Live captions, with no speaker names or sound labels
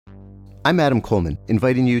I'm Adam Coleman,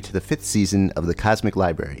 inviting you to the 5th season of The Cosmic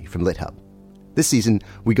Library from LitHub. This season,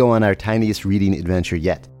 we go on our tiniest reading adventure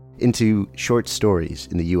yet, into short stories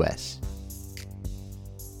in the U.S.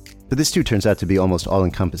 But this too turns out to be almost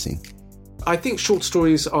all-encompassing. I think short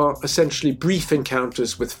stories are essentially brief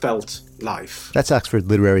encounters with felt life. That's Oxford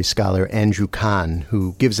literary scholar Andrew Kahn,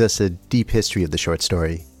 who gives us a deep history of the short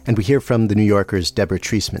story. And we hear from The New Yorker's Deborah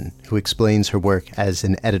Treisman, who explains her work as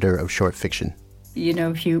an editor of short fiction. You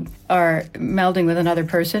know, if you are melding with another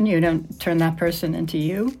person, you don't turn that person into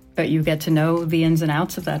you, but you get to know the ins and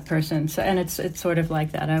outs of that person. So, and it's sort of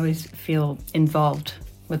like that. I always feel involved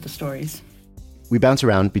with the stories. We bounce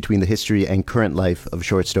around between the history and current life of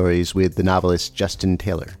short stories with the novelist Justin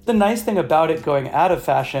Taylor. The nice thing about it going out of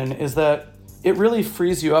fashion is that it really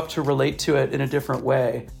frees you up to relate to it in a different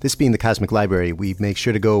way. This being the Cosmic Library, we make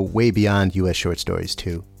sure to go way beyond U.S. short stories,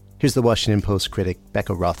 too. Here's the Washington Post critic,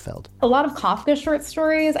 Becca Rothfeld. A lot of Kafka short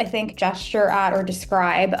stories, I think, gesture at or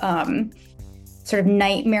describe sort of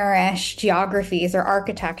nightmarish geographies or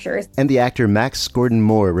architectures. And the actor Max Gordon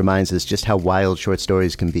Moore reminds us just how wild short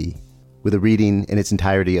stories can be, with a reading in its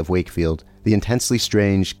entirety of Wakefield, the intensely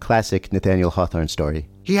strange, classic Nathaniel Hawthorne story.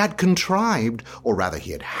 He had contrived, or rather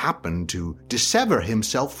he had happened to dissever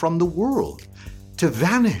himself from the world, to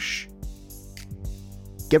vanish.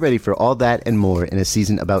 Get ready for all that and more in a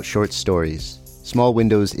season about short stories, small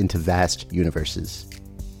windows into vast universes.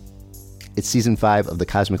 It's Season 5 of The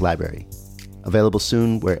Cosmic Library, available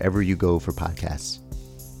soon wherever you go for podcasts.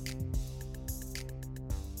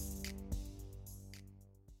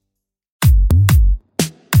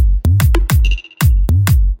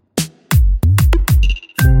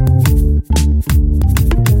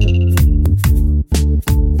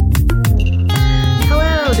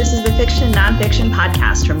 Nonfiction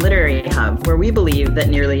podcast from Literary Hub, where we believe that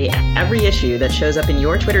nearly every issue that shows up in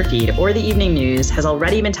your Twitter feed or the evening news has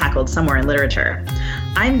already been tackled somewhere in literature.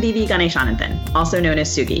 I'm Vivi Ganeshananthan, also known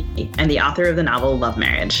as Sugi, and the author of the novel Love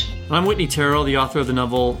Marriage. I'm Whitney Terrell, the author of the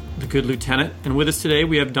novel The Good Lieutenant, and with us today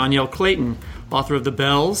we have Danielle Clayton, author of The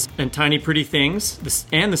Bells and Tiny Pretty Things,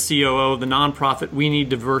 and the COO of the nonprofit We Need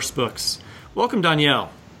Diverse Books. Welcome,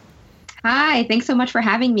 Danielle. Hi, thanks so much for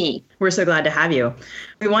having me. We're so glad to have you.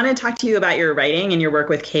 We want to talk to you about your writing and your work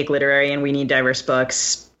with Cake Literary and We Need Diverse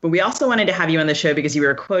Books. But we also wanted to have you on the show because you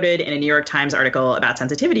were quoted in a New York Times article about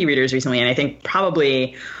sensitivity readers recently. And I think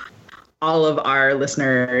probably all of our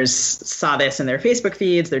listeners saw this in their Facebook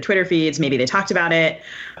feeds, their Twitter feeds. Maybe they talked about it.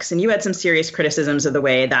 And you had some serious criticisms of the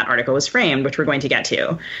way that article was framed, which we're going to get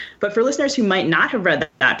to. But for listeners who might not have read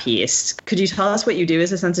that piece, could you tell us what you do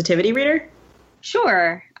as a sensitivity reader?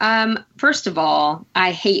 Sure. First of all, I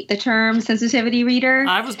hate the term sensitivity reader.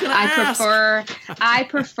 I was going to ask. I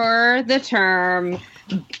prefer the term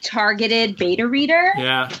targeted beta reader.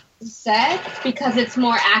 Yeah. Set because it's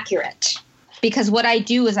more accurate. Because what I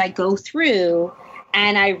do is I go through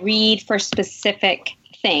and I read for specific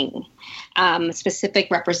thing, specific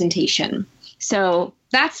representation. So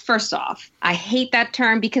that's first off. I hate that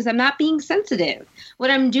term because I'm not being sensitive.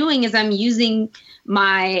 What I'm doing is I'm using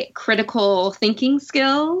my critical thinking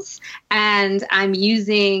skills and I'm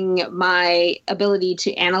using my ability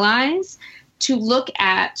to analyze to look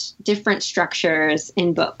at different structures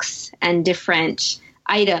in books and different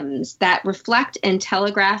items that reflect and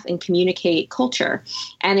telegraph and communicate culture.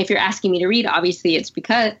 And if you're asking me to read, obviously it's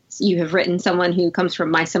because you have written someone who comes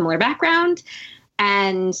from my similar background.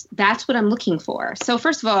 And that's what I'm looking for. So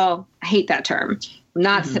first of all, I hate that term. I'm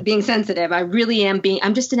not being sensitive. I really am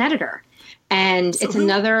I'm just an editor. And so it's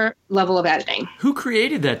another level of editing. Who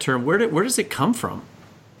created that term? Where does it come from?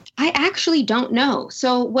 I actually don't know.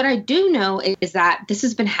 So what I do know is that this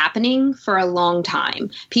has been happening for a long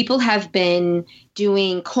time. People have been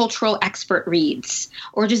doing cultural expert reads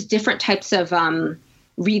or just different types of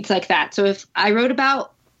reads like that. So if I wrote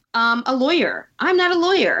about a lawyer, I'm not a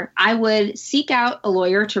lawyer. I would seek out a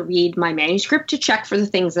lawyer to read my manuscript to check for the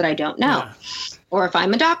things that I don't know. Yeah. Or if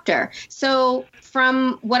I'm a doctor. So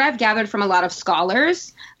from what I've gathered from a lot of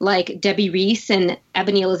scholars like Debbie Reese and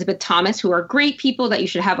Ebony Elizabeth Thomas, who are great people that you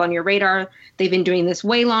should have on your radar. They've been doing this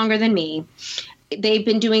way longer than me. They've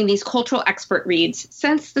been doing these cultural expert reads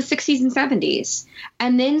since the 60s and 70s.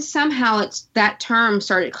 And then somehow that term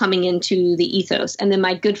started coming into the ethos. And then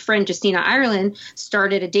my good friend Justina Ireland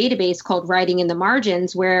started a database called Writing in the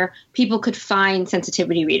Margins where people could find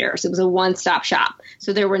sensitivity readers. It was a one-stop shop.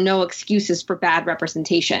 So there were no excuses for bad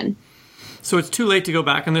representation. So it's too late to go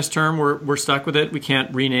back on this term. We're stuck with it. We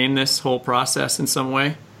can't rename this whole process in some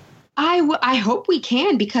way. I hope we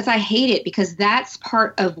can, because I hate it, because that's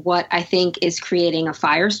part of what I think is creating a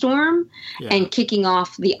firestorm and kicking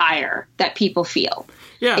off the ire that people feel.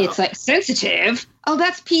 Yeah. It's like sensitive. oh,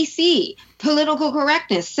 that's PC, political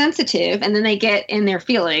correctness, sensitive. And then they get in their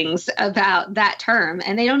feelings about that term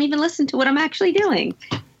and they don't even listen to what I'm actually doing.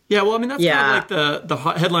 Yeah, well, I mean, that's kind of like the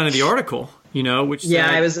headline of the article, which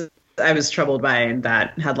said, I was troubled by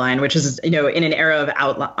that headline, which is, in an era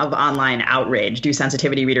of online outrage, do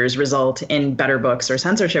sensitivity readers result in better books or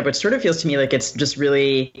censorship? Which sort of feels to me like it's just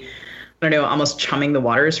really, I don't know, almost chumming the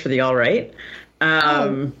waters for the alt-right.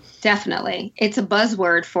 Definitely. It's a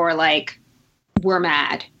buzzword for like, we're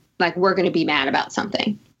mad. Like, we're going to be mad about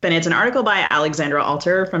something. And it's an article by Alexandra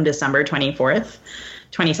Alter from December 24th,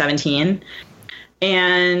 2017.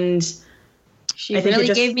 And she really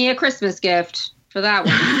gave me a Christmas gift for that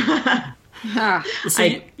one.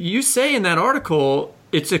 So you say in that article,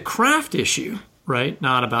 it's a craft issue, right?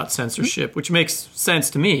 Not about censorship, which makes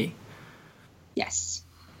sense to me. Yes,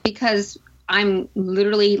 because I'm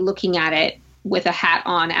literally looking at it with a hat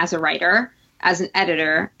on as a writer, as an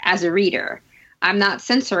editor, as a reader. I'm not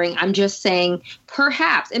censoring. I'm just saying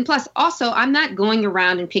perhaps. And plus, also, I'm not going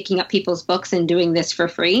around and picking up people's books and doing this for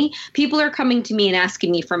free. People are coming to me and asking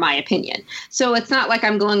me for my opinion. So it's not like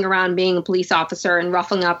I'm going around being a police officer and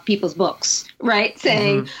ruffling up people's books, right?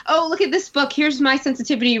 Saying, oh, look at this book. Here's my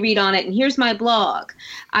sensitivity read on it. And here's my blog.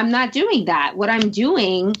 I'm not doing that. What I'm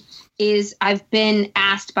doing is I've been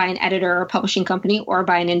asked by an editor or publishing company or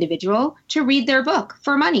by an individual to read their book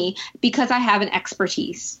for money because I have an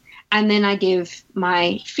expertise. And then I give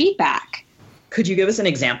my feedback. Could you give us an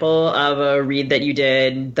example of a read that you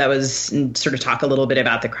did that was sort of talk a little bit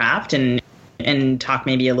about the craft and talk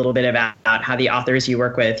maybe a little bit about how the authors you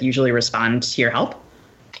work with usually respond to your help?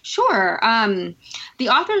 Sure. The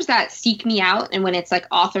authors that seek me out, and when it's like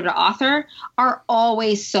author to author, are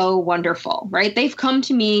always so wonderful, right? They've come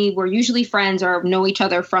to me. We're usually friends or know each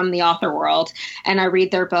other from the author world, and I read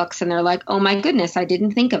their books, and they're like, "Oh my goodness, I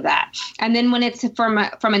didn't think of that." And then when it's from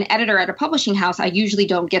an editor at a publishing house, I usually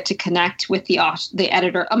don't get to connect with the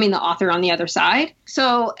author on the other side.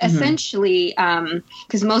 So essentially,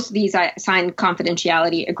 because most of these I sign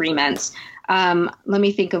confidentiality agreements. Let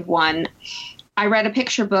me think of one. I read a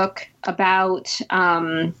picture book about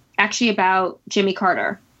Jimmy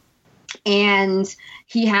Carter. And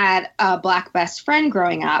he had a Black best friend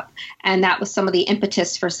growing up. And that was some of the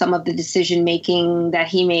impetus for some of the decision making that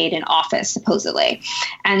he made in office, supposedly.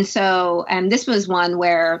 And so, this was one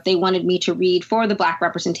where they wanted me to read for the Black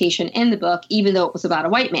representation in the book, even though it was about a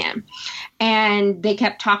white man. And they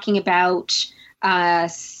kept talking about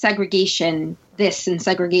segregation this and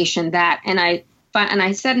segregation that. And I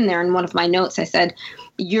said in there in one of my notes, I said,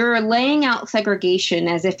 you're laying out segregation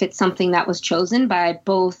as if it's something that was chosen by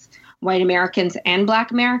both white Americans and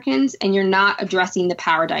Black Americans, and you're not addressing the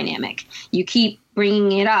power dynamic. You keep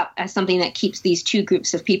bringing it up as something that keeps these two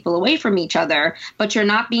groups of people away from each other, but you're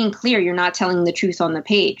not being clear. You're not telling the truth on the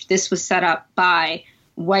page. This was set up by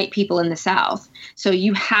white people in the South. So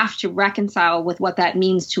you have to reconcile with what that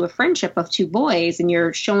means to a friendship of two boys, and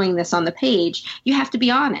you're showing this on the page. You have to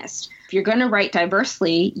be honest. If you're going to write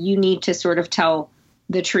diversely, you need to sort of tell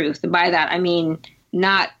the truth. And by that, I mean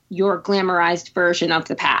not your glamorized version of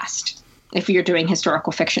the past, if you're doing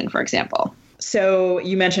historical fiction, for example. So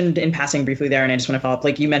you mentioned in passing briefly there, and I just want to follow up,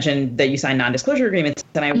 like you mentioned that you sign non-disclosure agreements,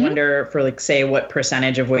 and I wonder for like, say, what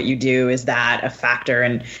percentage of what you do is that a factor,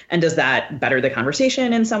 and does that better the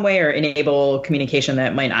conversation in some way or enable communication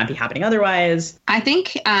that might not be happening otherwise? I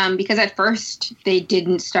think because at first they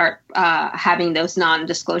didn't start having those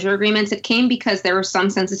non-disclosure agreements, it came because there were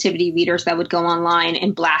some sensitivity readers that would go online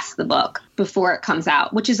and blast the book before it comes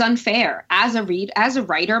out, which is unfair. As a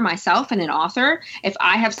writer myself and an author, if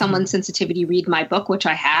I have someone's sensitivity read my book, which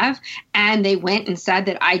I have, and they went and said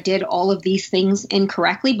that I did all of these things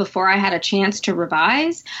incorrectly before I had a chance to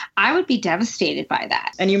revise, I would be devastated by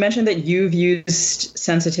that. And you mentioned that you've used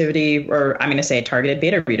sensitivity, or I'm going to say targeted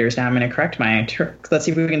beta readers. Now I'm going to correct my term. Let's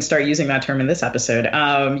see if we can start using that term in this episode.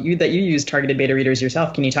 That you use targeted beta readers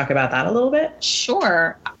yourself. Can you talk about that a little bit?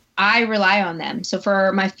 Sure. I rely on them. So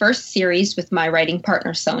for my first series with my writing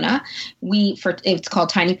partner, Sona, it's called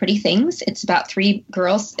Tiny Pretty Things. It's about 3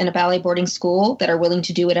 girls in a ballet boarding school that are willing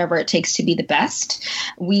to do whatever it takes to be the best.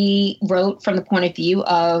 We wrote from the point of view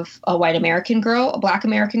of a white American girl, a Black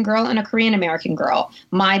American girl, and a Korean American girl.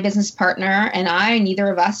 My business partner and I,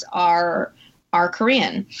 neither of us are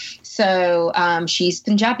Korean. So she's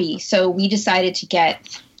Punjabi. So we decided to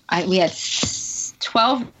we had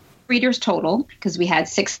 12 readers total, because we had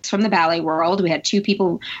 6 from the ballet world. We had 2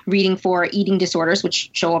 people reading for eating disorders, which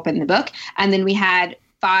show up in the book. And then we had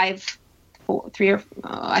 4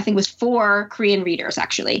 Korean readers,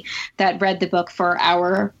 actually, that read the book for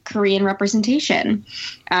our Korean representation,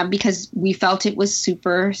 because we felt it was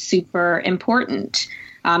super, super important.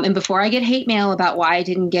 And before I get hate mail about why I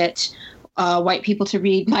didn't get white people to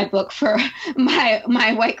read my book for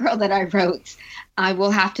my white girl that I wrote, I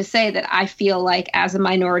will have to say that I feel like as a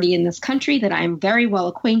minority in this country that I'm very well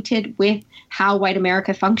acquainted with how white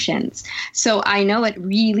America functions. So I know it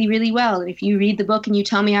really, really well. And if you read the book and you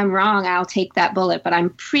tell me I'm wrong, I'll take that bullet. But I'm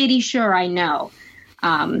pretty sure I know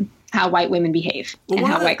how white women behave and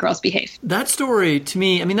how white girls behave. That story to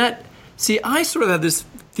me, I mean, I sort of have this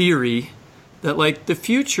theory that like the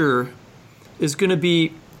future is going to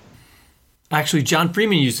be. Actually, John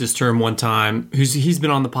Freeman used this term one time. He's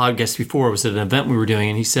been on the podcast before. It was at an event we were doing,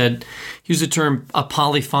 and he said, he used the term a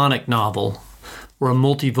polyphonic novel or a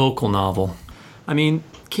multivocal novel. I mean,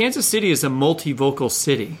 Kansas City is a multivocal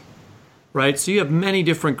city, right? So you have many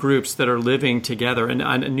different groups that are living together,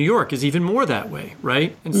 and New York is even more that way,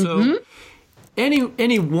 right? And so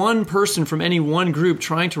any one person from any one group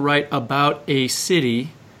trying to write about a city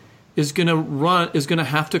is going to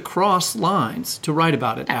have to cross lines to write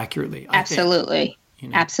about it accurately. Absolutely.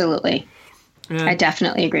 Absolutely. And I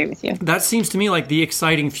definitely agree with you. That seems to me like the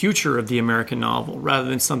exciting future of the American novel rather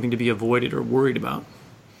than something to be avoided or worried about.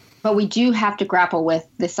 But we do have to grapple with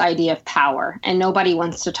this idea of power, and nobody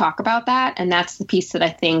wants to talk about that. And that's the piece that I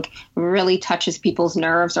think really touches people's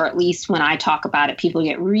nerves, or at least when I talk about it, people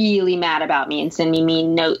get really mad about me and send me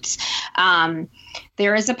mean notes.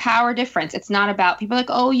 There is a power difference. It's not about people like,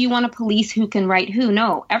 oh, you want to police who can write who.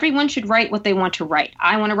 No, everyone should write what they want to write.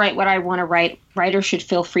 I want to write what I want to write. Writers should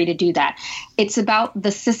feel free to do that. It's about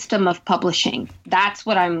the system of publishing. That's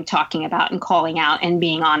what I'm talking about and calling out and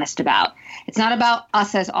being honest about. It's not about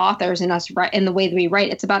us as authors and us in the way that we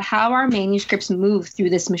write. It's about how our manuscripts move through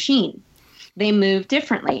this machine. They move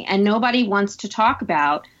differently, and nobody wants to talk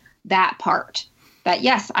about that part. That,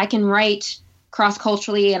 yes, I can write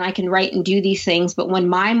cross-culturally and I can write and do these things, but when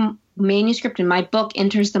my manuscript and my book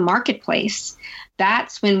enters the marketplace,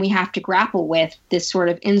 that's when we have to grapple with this sort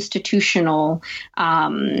of institutional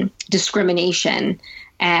discrimination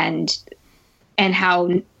and how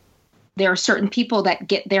there are certain people that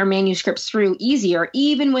get their manuscripts through easier,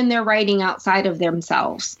 even when they're writing outside of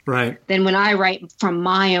themselves, right, than when I write from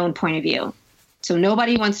my own point of view. So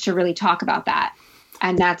nobody wants to really talk about that.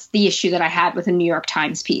 And that's the issue that I had with a New York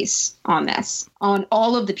Times piece on this, on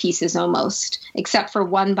all of the pieces almost, except for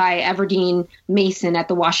one by Everdeen Mason at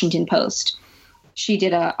the Washington Post. She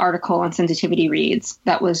did an article on sensitivity reads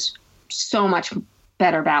that was so much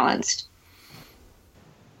better balanced.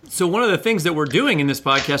 So one of the things that we're doing in this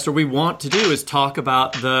podcast, or we want to do, is talk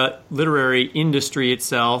about the literary industry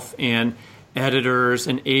itself and editors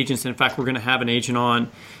and agents. In fact, we're going to have an agent on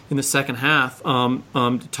in the second half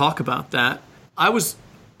to talk about that. I was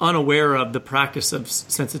unaware of the practice of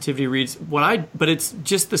sensitivity reads. But it's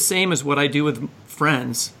just the same as what I do with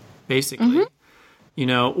friends, basically. Mm-hmm. You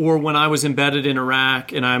know, or when I was embedded in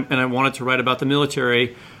Iraq and I wanted to write about the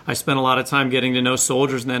military, I spent a lot of time getting to know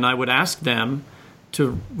soldiers, and then I would ask them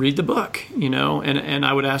to read the book, you know, and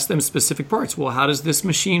I would ask them specific parts. Well, how does this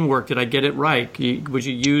machine work? Did I get it right? Would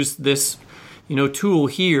you use this, you know, tool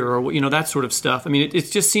here, or, you know, that sort of stuff? I mean, it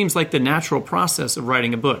just seems like the natural process of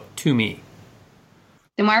writing a book to me.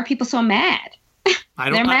 Then why are people so mad?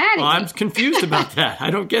 They're mad. I'm confused about that.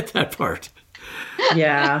 I don't get that part.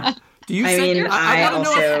 Yeah. Do you? I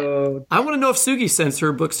want to know if Sugi sends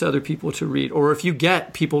her books to other people to read, or if you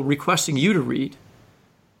get people requesting you to read.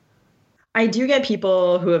 I do get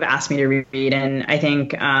people who have asked me to read, and I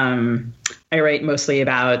think I write mostly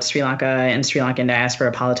about Sri Lanka and Sri Lankan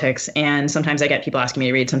diaspora politics. And sometimes I get people asking me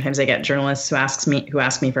to read. Sometimes I get journalists who ask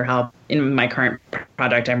me for help. In my current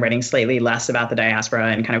project, I'm writing slightly less about the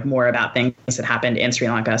diaspora and kind of more about things that happened in Sri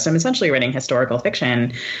Lanka. So I'm essentially writing historical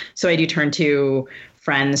fiction. So I do turn to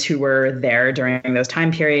friends who were there during those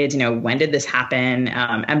time periods. You know, when did this happen?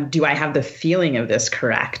 And do I have the feeling of this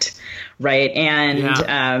correct? Right.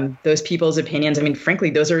 And those people's opinions, I mean, frankly,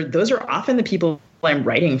 those are often the people I'm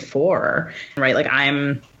writing for. Right. Like,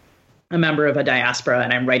 I'm a member of a diaspora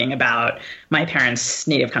and I'm writing about my parents'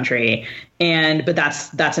 native country. But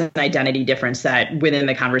that's an identity difference that within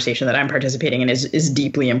the conversation that I'm participating in is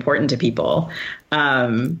deeply important to people.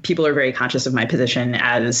 People are very conscious of my position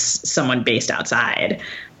as someone based outside.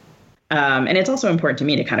 And it's also important to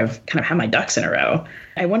me to kind of have my ducks in a row.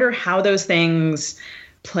 I wonder how those things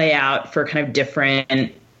play out for kind of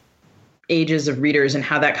different ages of readers, and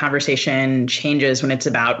how that conversation changes when it's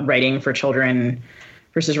about writing for children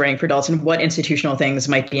versus writing for adults, and what institutional things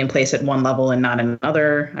might be in place at one level and not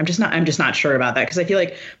another. I'm just not sure about that, because I feel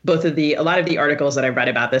like a lot of the articles that I've read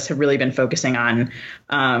about this have really been focusing on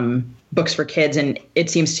books for kids. And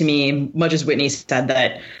it seems to me, much as Whitney said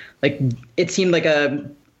that, like, it seemed like a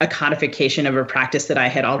a codification of a practice that I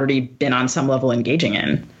had already been on some level engaging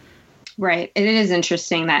in. Right. And it is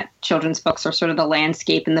interesting that children's books are sort of the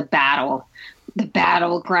landscape and the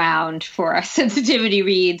battleground for sensitivity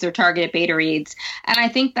reads or targeted beta reads. And I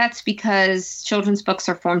think that's because children's books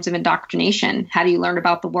are forms of indoctrination. How do you learn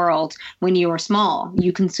about the world when you are small?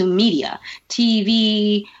 You consume media,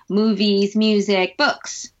 TV, movies, music,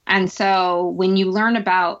 books. And so when you learn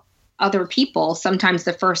about other people, sometimes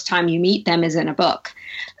the first time you meet them is in a book.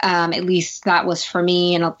 At least that was for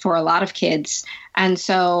me and for a lot of kids. And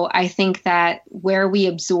so I think that where we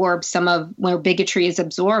absorb where bigotry is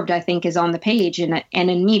absorbed, I think, is on the page and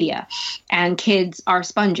in media. And kids are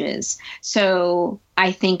sponges. So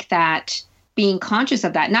I think that being conscious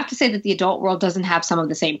of that, not to say that the adult world doesn't have some of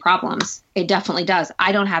the same problems. It definitely does.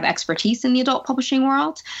 I don't have expertise in the adult publishing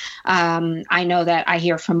world. I know that I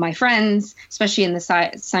hear from my friends, especially in the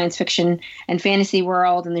science fiction and fantasy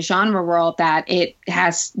world and the genre world, that it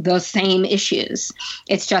has those same issues.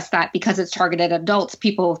 It's just that because it's targeted at adults,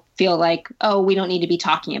 people feel like, oh, we don't need to be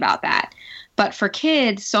talking about that. But for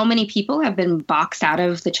kids, so many people have been boxed out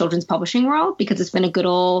of the children's publishing world because it's been a good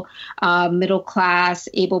old middle class,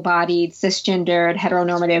 able-bodied, cisgendered,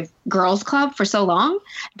 heteronormative girls club for so long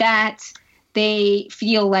that they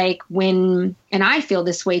feel like and I feel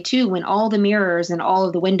this way too, when all the mirrors and all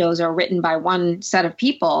of the windows are written by one set of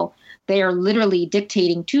people, they are literally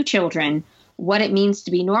dictating to children what it means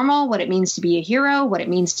to be normal, what it means to be a hero, what it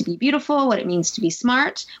means to be beautiful, what it means to be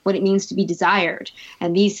smart, what it means to be desired.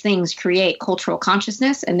 And these things create cultural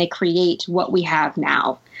consciousness, and they create what we have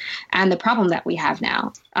now and the problem that we have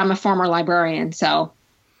now. I'm a former librarian, so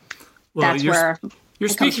that's where you're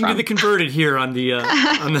speaking to the converted here on the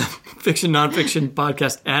on the fiction nonfiction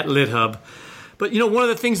podcast at LitHub. But one of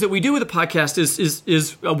the things that we do with the podcast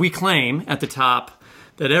is we claim at the top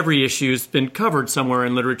that every issue's been covered somewhere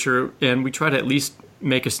in literature, and we try to at least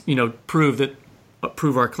make us, prove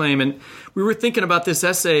our claim. And we were thinking about this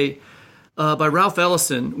essay by Ralph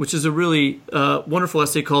Ellison, which is a really wonderful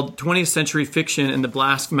essay called 20th Century Fiction and the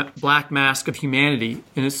Black Mask of Humanity.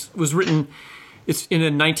 And it's in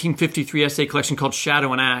a 1953 essay collection called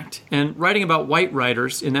Shadow and Act. And writing about white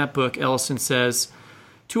writers in that book, Ellison says,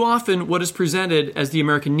 too often what is presented as the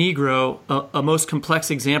American Negro, a most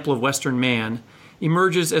complex example of Western man,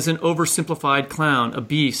 emerges as an oversimplified clown, a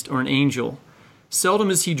beast, or an angel.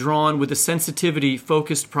 Seldom is he drawn with a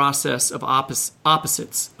sensitivity-focused process of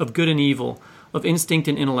opposites, of good and evil, of instinct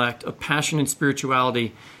and intellect, of passion and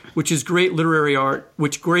spirituality, which great literary art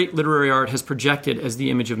has projected as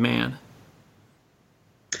the image of man.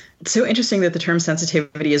 It's so interesting that the term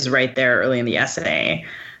sensitivity is right there early in the essay.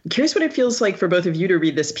 I'm curious what it feels like for both of you to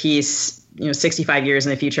read this piece, 65 years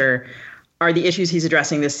in the future. Are the issues he's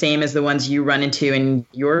addressing the same as the ones you run into in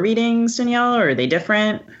your readings, Danielle, or are they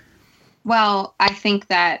different? Well, I think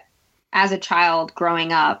that as a child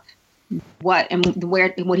growing up, what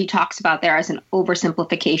he talks about there as an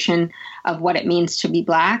oversimplification of what it means to be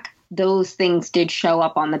Black, those things did show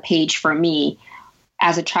up on the page for me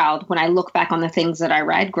as a child. When I look back on the things that I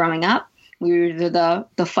read growing up, we were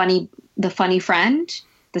the funny friend,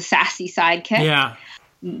 the sassy sidekick. Yeah.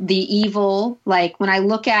 The evil, like when I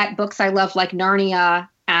look at books I love like Narnia,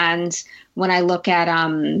 and when I look at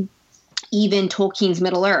even Tolkien's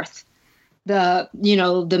Middle Earth, the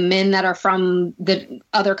men that are from the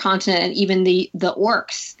other continent, and even the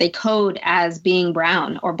orcs, they code as being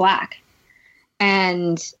brown or Black,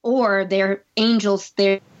 or they're angels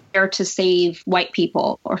there to save white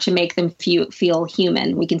people or to make them feel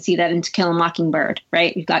human. We can see that in To Kill a Mockingbird,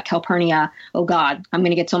 right? We've got Calpurnia. Oh God, I'm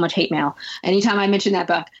going to get so much hate mail anytime I mention that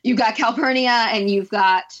book. You've got Calpurnia, and you've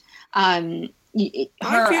got her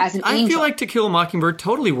as an angel. I feel like To Kill a Mockingbird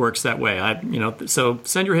totally works that way. So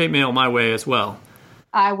send your hate mail my way as well.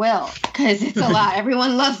 I will, because it's a lot.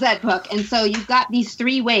 Everyone loves that book. And so you've got these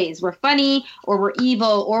three ways. We're funny, or we're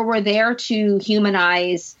evil, or we're there to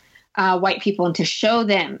humanize white people and to show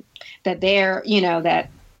them that they're,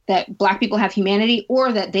 that Black people have humanity,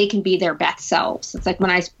 or that they can be their best selves. It's like when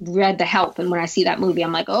I read The Help, and when I see that movie,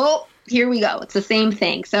 I'm like, oh, here we go. It's the same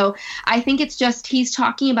thing. So I think it's just, he's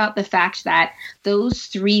talking about the fact that those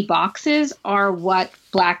three boxes are what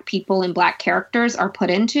Black people and Black characters are put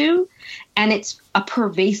into. And it's a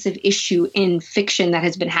pervasive issue in fiction that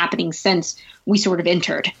has been happening since we sort of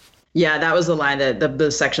entered. Yeah, that was the line, that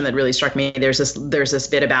the section that really struck me. There's this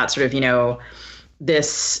bit about sort of,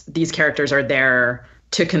 these characters are there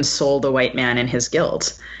to console the white man in his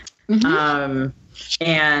guilt. Mm-hmm.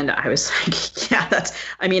 And I was like, yeah,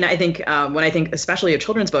 I think when I think especially of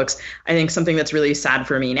children's books, I think something that's really sad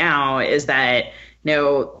for me now is that,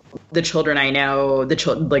 the children I know, the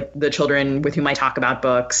children with whom I talk about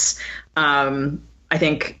books, I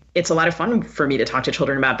think it's a lot of fun for me to talk to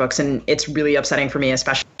children about books, and it's really upsetting for me,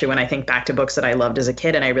 especially when I think back to books that I loved as a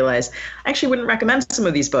kid, and I realize I actually wouldn't recommend some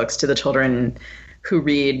of these books to the children who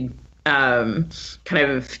read kind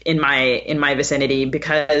of in my vicinity,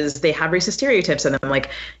 because they have racist stereotypes in them, like,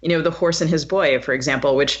 The Horse and His Boy, for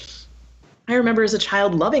example, which I remember as a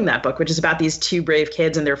child loving that book, which is about these two brave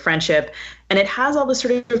kids and their friendship. And it has all this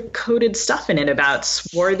sort of coded stuff in it about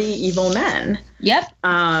swarthy, evil men. Yep.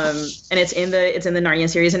 And it's in the Narnia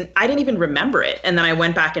series, and I didn't even remember it. And then I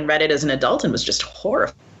went back and read it as an adult and was just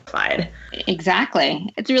horrified.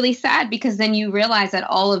 Exactly. It's really sad, because then you realize that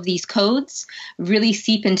all of these codes really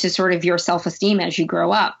seep into sort of your self-esteem as you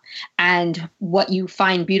grow up, and what you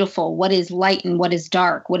find beautiful, what is light and what is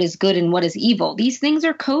dark, what is good and what is evil. These things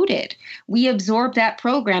are coded. We absorb that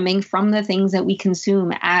programming from the things that we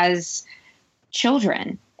consume as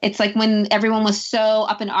children. It's like when everyone was so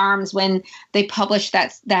up in arms when they published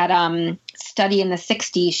that study in the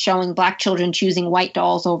 60s showing Black children choosing white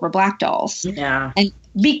dolls over black dolls. Yeah. And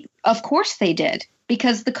of course they did,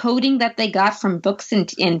 because the coding that they got from books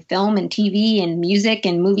and film and TV and music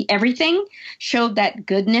and movie, everything showed that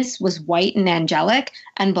goodness was white and angelic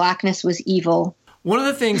and blackness was evil. One of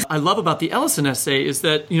the things I love about the Ellison essay is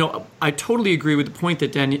that, I totally agree with the point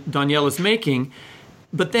that Danielle is making,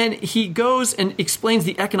 but then he goes and explains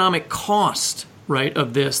the economic cost, right,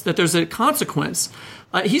 of this, that there's a consequence.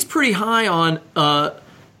 He's pretty high on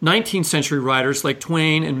 19th century writers like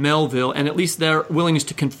Twain and Melville, and at least their willingness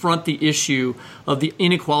to confront the issue of the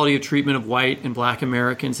inequality of treatment of white and black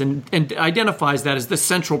Americans, and identifies that as the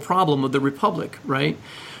central problem of the Republic, right?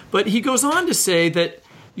 But he goes on to say that,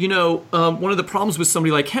 one of the problems with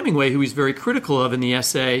somebody like Hemingway, who he's very critical of in the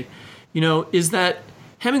essay, is that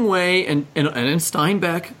Hemingway and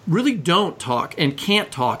Steinbeck really don't talk and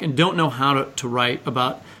can't talk and don't know how to write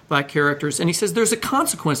about black characters. And he says there's a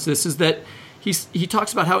consequence to this, is that he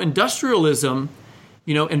talks about how industrialism,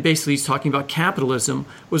 and basically he's talking about capitalism,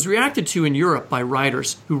 was reacted to in Europe by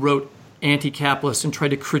writers who wrote anti-capitalist and tried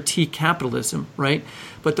to critique capitalism, right?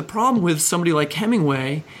 But the problem with somebody like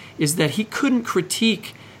Hemingway is that he couldn't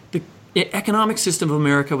critique the economic system of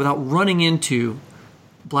America without running into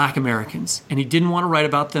black Americans, and he didn't want to write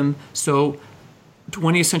about them, so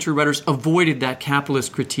 20th century writers avoided that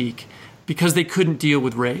capitalist critique because they couldn't deal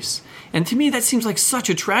with race. And to me, that seems like such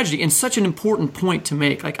a tragedy and such an important point to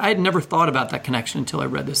make. Like, I had never thought about that connection until I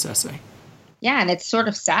read this essay. Yeah, and it's sort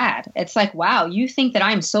of sad. It's like, wow, you think that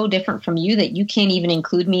I'm so different from you that you can't even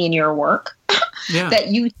include me in your work? Yeah. That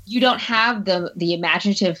you don't have the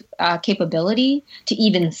imaginative capability to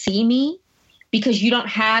even see me? Because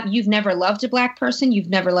you've never loved a black person, you've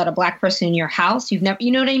never let a black person in your house, you know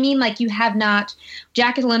what I mean? Like, you have not,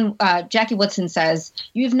 Jackie Woodson says,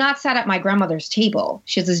 you've not sat at my grandmother's table.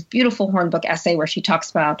 She has this beautiful Hornbook essay where she talks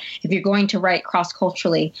about, if you're going to write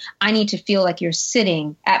cross-culturally, I need to feel like you're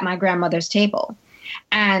sitting at my grandmother's table.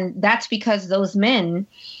 And that's because those men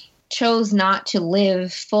chose not to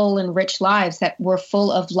live full and rich lives that were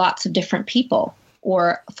full of lots of different people,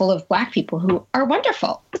 or full of black people who are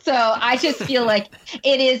wonderful. So I just feel like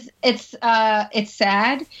it's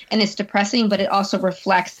sad and it's depressing, but it also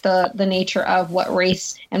reflects the nature of what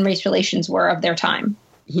race and race relations were of their time.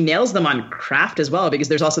 He nails them on craft as well, because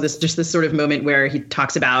there's also this sort of moment where he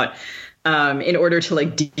talks about, in order to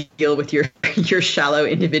deal with your shallow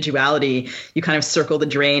individuality, you kind of circle the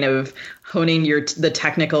drain of honing the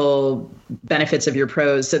technical benefits of your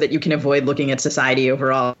prose so that you can avoid looking at society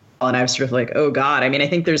overall. And I was sort of like, oh, God. I mean, I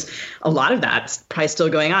think there's a lot of that probably still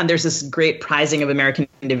going on. There's this great prizing of American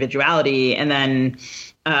individuality, and then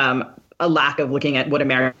a lack of looking at what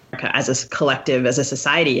America as a collective, as a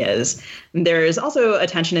society is. There's also a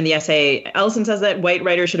tension in the essay. Ellison says that white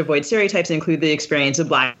writers should avoid stereotypes and include the experience of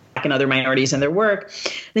black and other minorities in their work.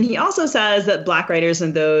 Then he also says that black writers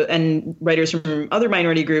and writers from other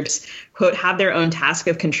minority groups, quote, have their own task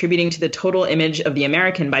of contributing to the total image of the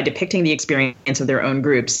American by depicting the experience of their own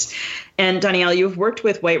groups. And Danielle, you've worked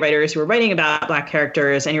with white writers who are writing about black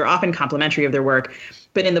characters, and you're often complimentary of their work.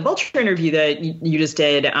 But in the Vulture interview that you just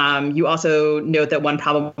did, you also note that one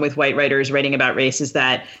problem with white writers writing about race is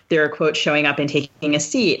that they're, quote, showing up and taking a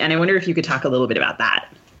seat. And I wonder if you could talk a little bit about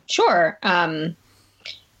that. Sure.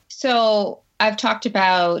 So I've talked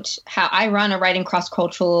about how I run a writing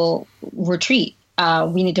cross-cultural retreat.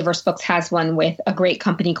 We Need Diverse Books has one with a great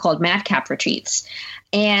company called Madcap Retreats.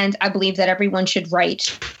 And I believe that everyone should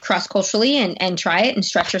write cross-culturally and try it and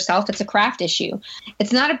stretch yourself. It's a craft issue.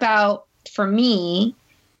 It's not about, for me,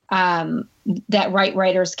 that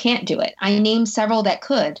writers can't do it. I named several that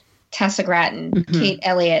could. Tessa Gratton, Kate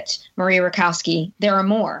Elliott, Marie Rakowski. There are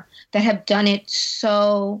more that have done it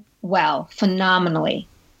so well, phenomenally.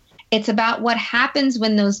 It's about what happens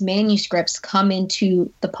when those manuscripts come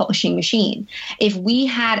into the publishing machine. If we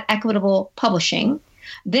had equitable publishing,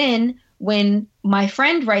 then when my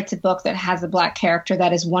friend writes a book that has a Black character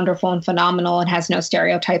that is wonderful and phenomenal and has no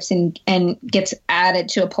stereotypes and gets added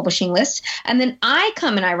to a publishing list, and then I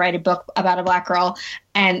come and I write a book about a Black girl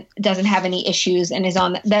and doesn't have any issues and is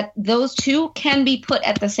on that, those two can be put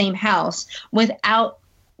at the same house without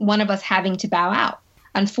one of us having to bow out.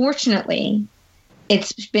 Unfortunately,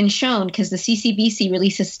 it's been shown, because the CCBC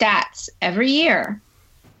releases stats every year,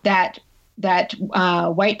 that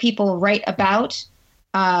white people write about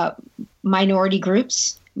minority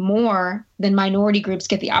groups more than minority groups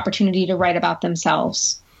get the opportunity to write about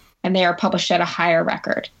themselves, and they are published at a higher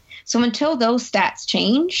record. So until those stats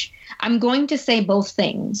change, I'm going to say both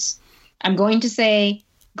things. I'm going to say,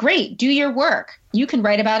 great, do your work. You can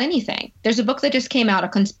write about anything. There's a book that just came out, A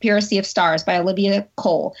Conspiracy of Stars by Olivia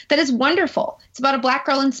Cole, that is wonderful. It's about a Black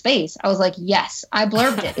girl in space. I was like, yes, I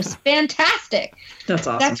blurbed it. It was fantastic. That's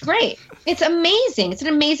awesome. That's great. It's amazing. It's an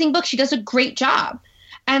amazing book. She does a great job.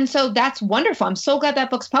 And so that's wonderful. I'm so glad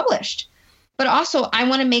that book's published. But also, I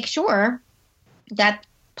want to make sure that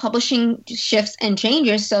publishing shifts and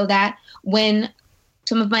changes so that when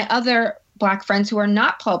some of my other Black friends who are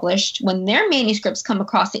not published, when their manuscripts come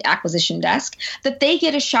across the acquisition desk, that they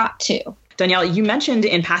get a shot too. Danielle, you mentioned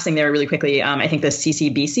in passing there really quickly, I think the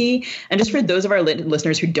CCBC. And just for those of our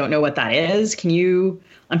listeners who don't know what that is, can you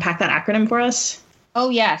unpack that acronym for us? Oh,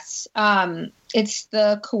 yes. It's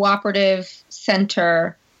the Cooperative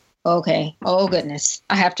Center. Okay. Oh, goodness.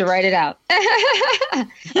 I have to write it out.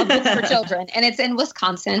 A book for children. And it's in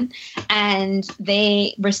Wisconsin. And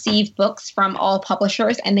they receive books from all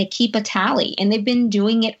publishers and they keep a tally. And they've been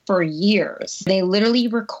doing it for years. They literally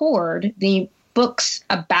record the books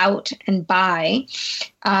about and by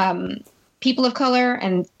people of color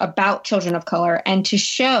and about children of color, and to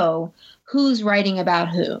show who's writing about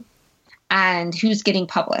who and who's getting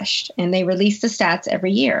published. And they release the stats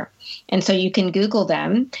every year. And so you can Google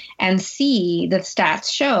them and see the stats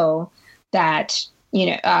show that,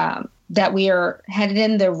 that we are headed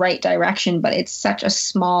in the right direction, but it's such a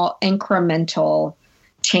small incremental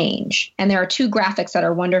change. And there are two graphics that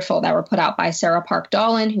are wonderful that were put out by Sarah Park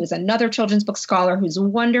Dolan, who is another children's book scholar who's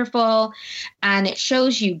wonderful. And it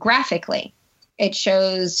shows you graphically, it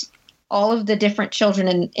shows all of the different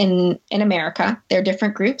children in America, their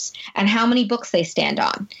different groups, and how many books they stand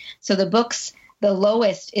on. So the books, the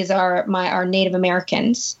lowest is our Native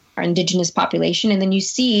Americans, our indigenous population. And then you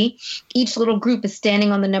see each little group is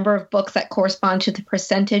standing on the number of books that correspond to the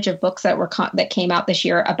percentage of books that came out this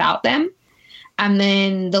year about them. And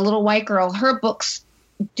then the little white girl, her books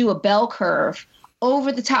do a bell curve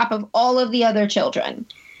over the top of all of the other children.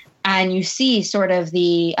 And you see sort of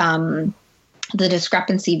the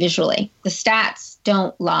discrepancy visually. The stats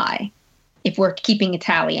don't lie if we're keeping a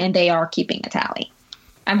tally, and they are keeping a tally.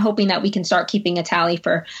 I'm hoping that we can start keeping a tally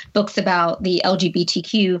for books about the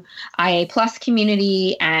LGBTQIA plus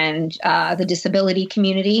community and the disability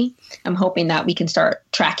community. I'm hoping that we can start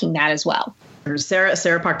tracking that as well.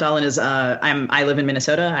 Sarah Park Dolan is I live in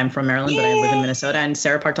Minnesota. I'm from Maryland, but I live in Minnesota, and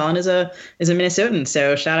Sarah Park Dolan is a Minnesotan.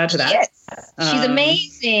 So shout out to that. Yes. She's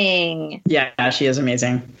amazing. Yeah, she is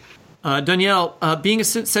amazing. Danielle, being a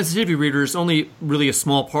sensitivity reader is only really a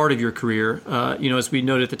small part of your career. As we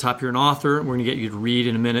noted at the top, you're an author. We're going to get you to read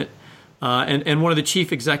in a minute. And one of the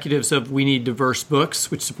chief executives of We Need Diverse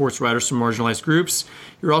Books, which supports writers from marginalized groups.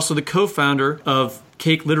 You're also the co-founder of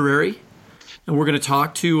Cake Literary. And we're going to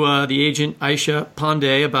talk to the agent Aisha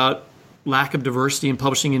Pandey about lack of diversity in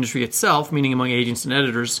publishing industry itself, meaning among agents and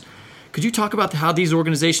editors. Could you talk about how these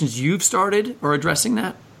organizations you've started are addressing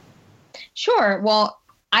that? Sure. Well,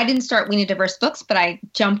 I didn't start We Need Diverse Books, but I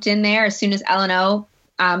jumped in there as soon as L&O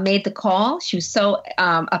made the call. She was so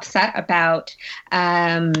upset about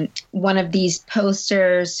one of these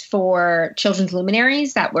posters for children's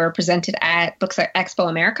luminaries that were presented at Books Expo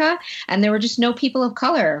America, and there were just no people of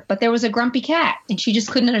color, but there was a grumpy cat, and she just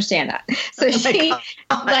couldn't understand that. So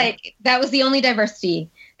that was the only diversity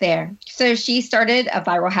there. So she started a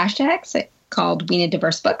viral hashtag called We Need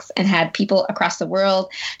Diverse Books, and had people across the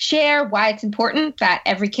world share why it's important that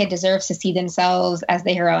every kid deserves to see themselves as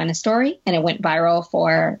the hero in a story. And it went viral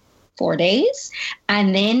for 4 days.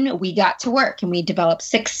 And then we got to work and we developed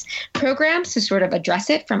 6 programs to sort of address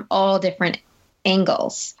it from all different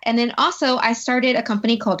angles. And then also I started a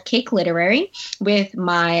company called Cake Literary with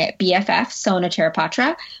my BFF, Sona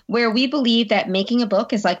Cherapatra, where we believe that making a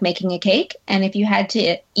book is like making a cake. And if you had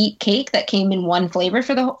to eat cake that came in one flavor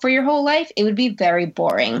for your whole life, it would be very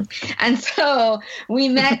boring. And so we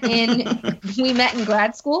met in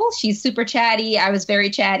grad school. She's super chatty. I was very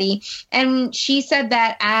chatty. And she said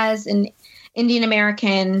that as an Indian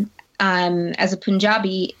American, as a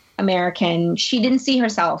Punjabi American, she didn't see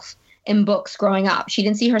herself in books growing up. She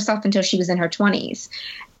didn't see herself until she was in her 20s.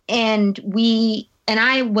 And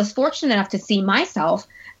I was fortunate enough to see myself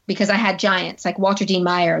because I had giants like Walter Dean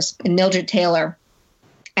Myers and Mildred Taylor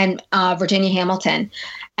and Virginia Hamilton.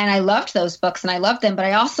 And I loved those books and I loved them, but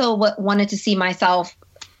I also wanted to see myself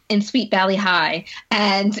in Sweet Valley High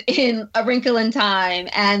and in A Wrinkle in Time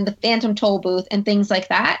and The Phantom Toll Booth and things like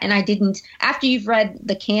that. And I didn't, after you've read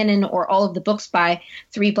the canon or all of the books by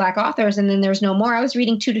 3 Black authors and then there's no more, I was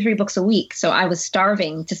reading 2 to 3 books a week. So I was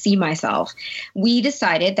starving to see myself. We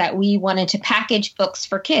decided that we wanted to package books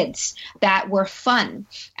for kids that were fun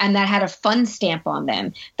and that had a fun stamp on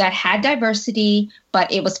them, that had diversity,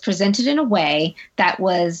 but it was presented in a way that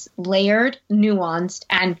was layered, nuanced,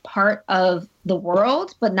 and part of the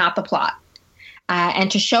world, but not the plot. And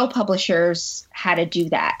to show publishers how to do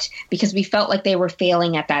that, because we felt like they were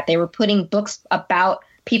failing at that. They were putting books about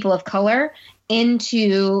people of color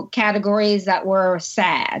into categories that were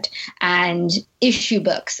sad and issue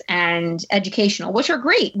books and educational, which are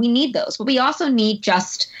great. We need those. But we also need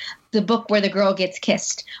just the book where the girl gets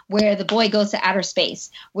kissed, where the boy goes to outer space,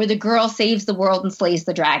 where the girl saves the world and slays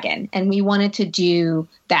the dragon. And we wanted to do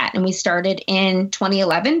that. And we started in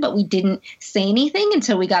 2011, but we didn't say anything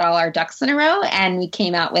until we got all our ducks in a row. And we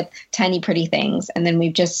came out with Tiny Pretty Things. And then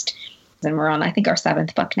we're on, I think, our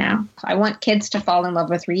 7th book now. I want kids to fall in love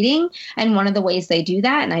with reading. And one of the ways they do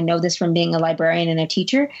that, and I know this from being a librarian and a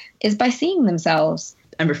teacher, is by seeing themselves.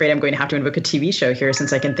 I'm afraid I'm going to have to invoke a TV show here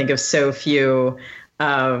since I can think of so few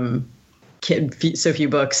books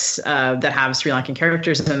that have Sri Lankan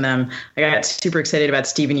characters in them. I got super excited about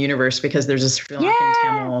Steven Universe because there's a Sri Lankan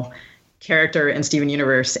Tamil character in Steven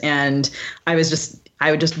Universe, and I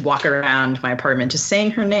would just walk around my apartment just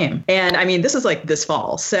saying her name. And I mean, this is like this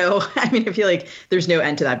fall. So, I mean, I feel like there's no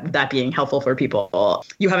end to that being helpful for people.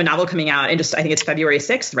 You have a novel coming out in I think it's February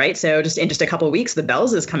 6th, right? So just in just a couple of weeks, The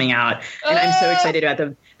Bells is coming out. And I'm so excited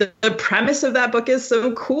about the premise of that book is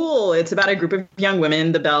so cool. It's about a group of young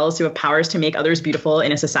women, the Bells, who have powers to make others beautiful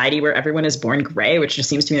in a society where everyone is born gray, which just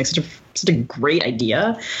seems to me like such a great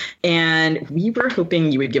idea. And we were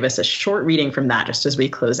hoping you would give us a short reading from that just as we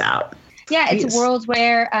close out. Yeah, it's a world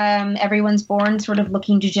where everyone's born sort of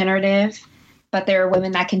looking degenerative, but there are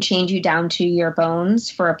women that can change you down to your bones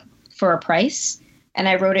for a price. And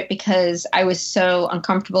I wrote it because I was so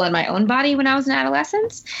uncomfortable in my own body when I was an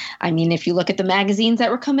adolescent. I mean, if you look at the magazines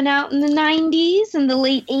that were coming out in the 90s and the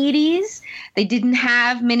late 80s, they didn't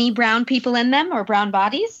have many brown people in them or brown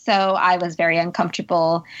bodies. So I was very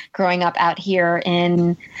uncomfortable growing up out here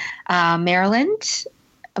in Maryland.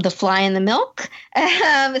 The Fly in the Milk. So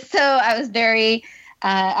I was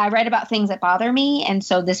I write about things that bother me. And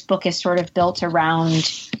so this book is sort of built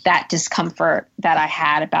around that discomfort that I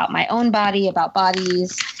had about my own body, about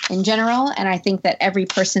bodies in general. And I think that every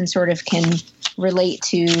person sort of can relate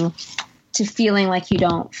to feeling like you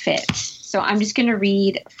don't fit. So I'm just going to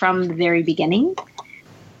read from the very beginning.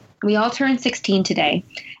 We all turn 16 today.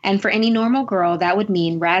 And for any normal girl, that would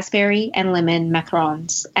mean raspberry and lemon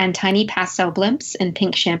macarons and tiny pastel blimps and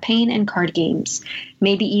pink champagne and card games,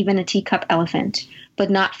 maybe even a teacup elephant. But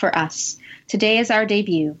not for us. Today is our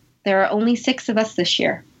debut. There are only 6 of us this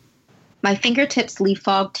year. My fingertips leave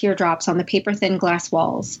fog teardrops on the paper-thin glass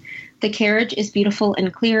walls. The carriage is beautiful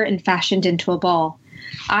and clear and fashioned into a ball.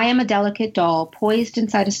 I am a delicate doll poised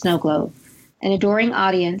inside a snow globe. An adoring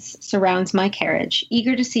audience surrounds my carriage,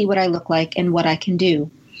 eager to see what I look like and what I can do.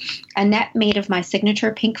 A net made of my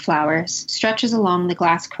signature pink flowers stretches along the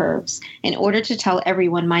glass curves in order to tell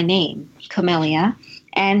everyone my name, Camellia,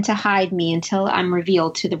 and to hide me until I'm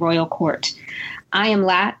revealed to the royal court. I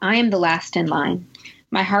am the last in line.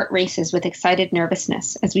 My heart races with excited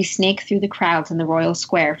nervousness as we snake through the crowds in the royal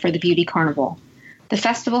square for the beauty carnival. The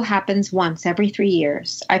festival happens once every 3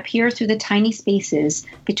 years. I peer through the tiny spaces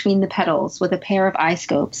between the petals with a pair of eye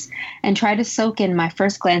scopes and try to soak in my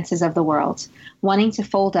first glances of the world, wanting to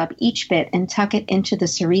fold up each bit and tuck it into the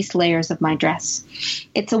cerise layers of my dress.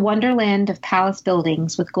 It's a wonderland of palace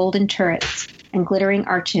buildings with golden turrets and glittering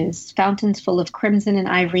arches, fountains full of crimson and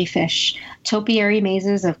ivory fish, topiary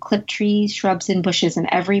mazes of clipped trees, shrubs, and bushes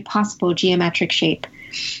in every possible geometric shape.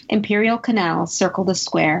 Imperial canals circle the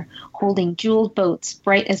square, holding jeweled boats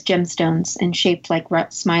bright as gemstones and shaped like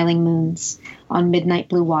smiling moons on midnight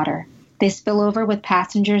blue water. They spill over with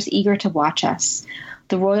passengers eager to watch us.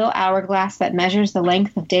 The royal hourglass that measures the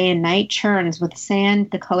length of day and night churns with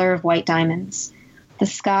sand the color of white diamonds. The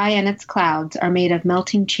sky and its clouds are made of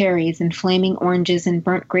melting cherries and flaming oranges and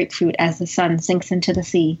burnt grapefruit as the sun sinks into the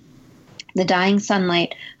sea. The dying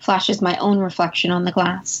sunlight flashes my own reflection on the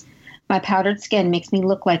glass. My powdered skin makes me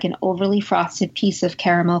look like an overly frosted piece of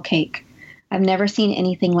caramel cake. I've never seen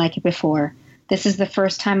anything like it before. This is the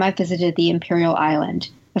first time I've visited the Imperial Island,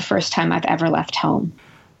 the first time I've ever left home.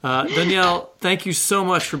 Danielle, thank you so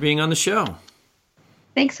much for being on the show.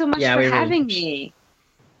 Thanks so much for having me.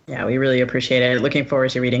 Yeah, we really appreciate it. Looking forward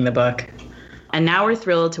to reading the book. And now we're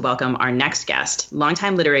thrilled to welcome our next guest,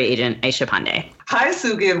 longtime literary agent Aisha Pandey. Hi,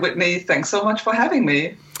 Sugi and Whitney. Thanks so much for having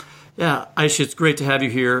me. Yeah, Aisha, it's great to have you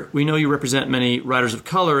here. We know you represent many writers of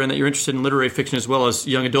color and that you're interested in literary fiction as well as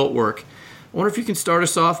young adult work. I wonder if you can start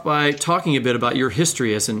us off by talking a bit about your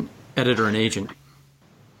history as an editor and agent.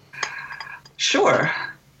 Sure.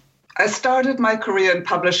 I started my career in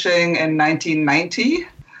publishing in 1990.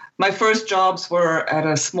 My first jobs were at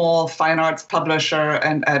a small fine arts publisher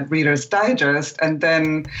and at Reader's Digest. And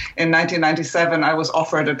then in 1997, I was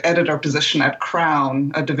offered an editor position at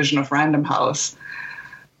Crown, a division of Random House.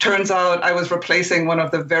 Turns out I was replacing one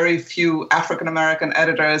of the very few African-American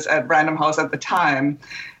editors at Random House at the time.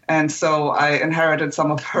 And so I inherited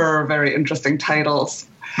some of her very interesting titles.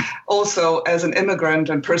 Also, as an immigrant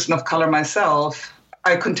and person of color myself,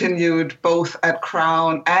 I continued both at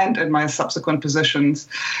Crown and in my subsequent positions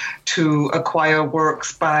to acquire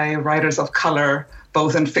works by writers of color,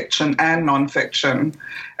 both in fiction and nonfiction.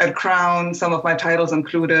 At Crown, some of my titles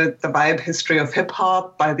included The Vibe History of Hip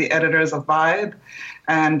Hop by the editors of Vibe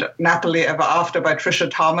and Napoli Ever After by Trisha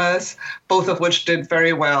Thomas, both of which did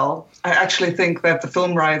very well. I actually think that the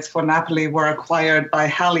film rights for Napoli were acquired by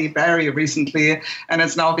Halle Berry recently, and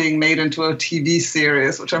it's now being made into a TV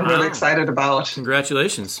series, which I'm really excited about.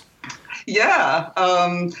 Congratulations. Yeah.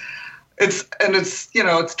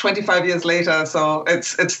 It's 25 years later, so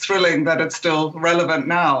it's thrilling that it's still relevant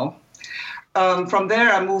now. From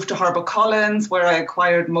there, I moved to HarperCollins, where I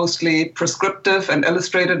acquired mostly prescriptive and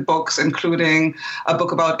illustrated books, including a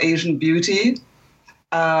book about Asian beauty.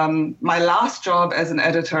 My last job as an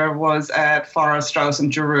editor was at Farrar, Straus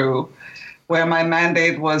 & Giroux, where my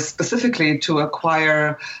mandate was specifically to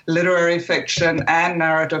acquire literary fiction and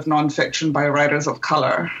narrative nonfiction by writers of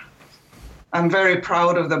color. I'm very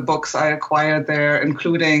proud of the books I acquired there,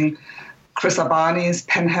 including Chris Abani's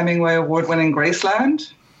Penn Hemingway Award-winning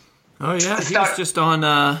Graceland. Oh, yeah. He was just on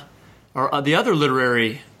the other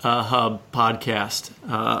Literary Hub podcast,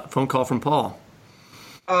 Phone Call from Paul.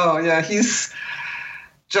 Oh, yeah. He's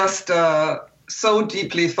just so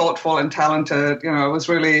deeply thoughtful and talented. I was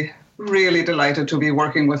really, really delighted to be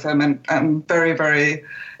working with him, and I'm very, very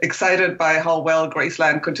excited by how well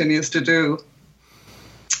Graceland continues to do.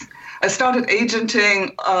 I started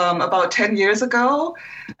agenting about 10 years ago,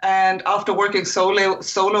 and after working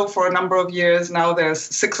solo for a number of years, now there's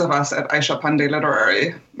 6 of us at Aisha Pandey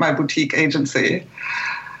Literary, my boutique agency.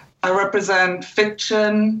 I represent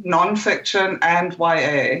fiction, nonfiction, and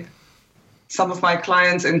YA. Some of my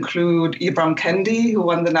clients include Ibram Kendi, who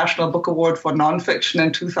won the National Book Award for Nonfiction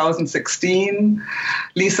in 2016,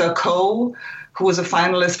 Lisa Ko, who was a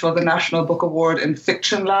finalist for the National Book Award in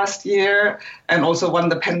Fiction last year and also won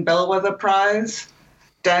the Penn Bellwether Prize,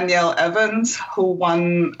 Danielle Evans, who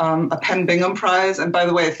won a Penn Bingham Prize. And by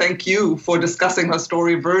the way, thank you for discussing her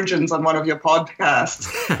story Virgins on one of your podcasts.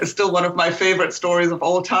 It's still one of my favorite stories of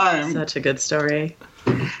all time. Such a good story.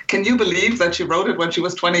 Can you believe that she wrote it when she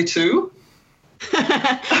was 22?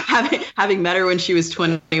 Having met her when she was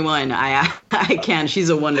 21, I can. She's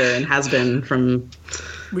a wonder and has been from...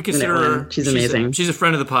 We consider her. She's amazing. She's a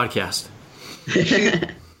friend of the podcast.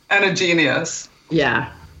 And a genius. Yeah.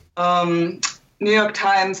 New York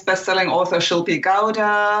Times bestselling author Shilpi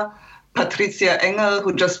Gowda, Patricia Engel,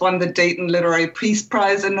 who just won the Dayton Literary Peace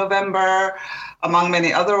Prize in November, among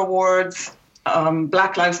many other awards.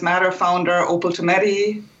 Black Lives Matter founder Opal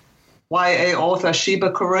Tometi, YA author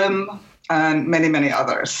Sheba Karim, and many, many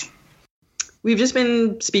others. We've just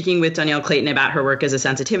been speaking with Danielle Clayton about her work as a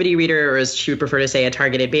sensitivity reader, or as she would prefer to say, a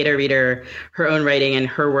targeted beta reader, her own writing and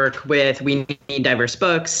her work with We Need Diverse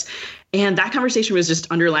Books. And that conversation was just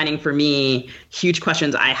underlining for me huge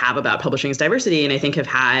questions I have about publishing's diversity and I think have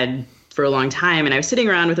had for a long time. And I was sitting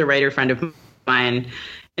around with a writer friend of mine,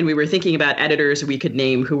 and we were thinking about editors we could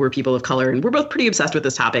name who were people of color. And we're both pretty obsessed with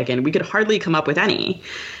this topic, and we could hardly come up with any.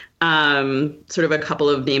 Sort of a couple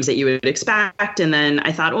of names that you would expect. And then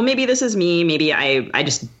I thought, well, maybe this is me. Maybe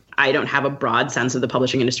I don't have a broad sense of the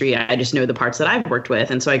publishing industry. I just know the parts that I've worked with.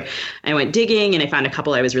 And so I went digging, and I found a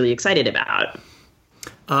couple I was really excited about.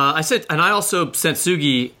 I also sent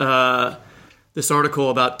Sugi this article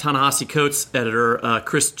about Ta-Nehisi Coates' editor,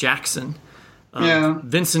 Chris Jackson.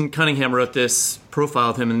 Vincent Cunningham wrote this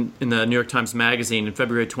profile of him in the New York Times Magazine in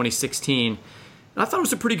February 2016. And I thought it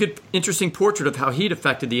was a pretty good, interesting portrait of how he'd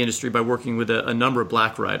affected the industry by working with a number of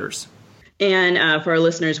black writers. And for our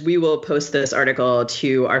listeners, we will post this article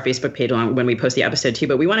to our Facebook page when we post the episode too.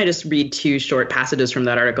 But we want to just read two short passages from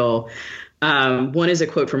that article. One is a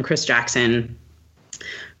quote from Chris Jackson.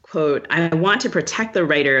 Quote, "I want to protect the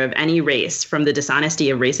writer of any race from the dishonesty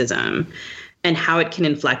of racism and how it can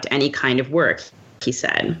inflect any kind of work," he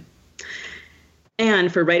said.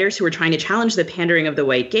 And for writers who are trying to challenge the pandering of the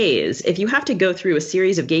white gaze, if you have to go through a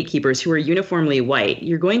series of gatekeepers who are uniformly white,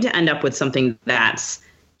 you're going to end up with something that's,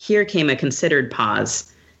 here came a considered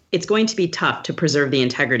pause, it's going to be tough to preserve the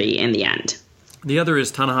integrity in the end. The other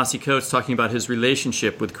is Ta-Nehisi Coates talking about his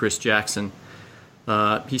relationship with Chris Jackson.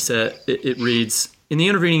 He said, it reads, "In the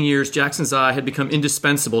intervening years, Jackson's eye had become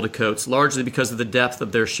indispensable to Coates, largely because of the depth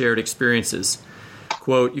of their shared experiences.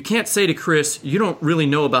 Quote, "You can't say to Chris, you don't really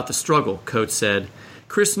know about the struggle," Coates said.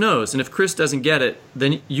 "Chris knows, and if Chris doesn't get it,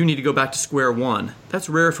 then you need to go back to square one. That's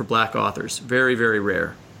rare for black authors. Very, very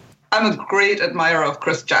rare." I'm a great admirer of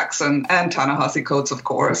Chris Jackson and Ta-Nehisi Coates, of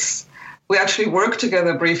course. We actually worked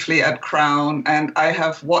together briefly at Crown, and I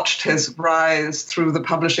have watched his rise through the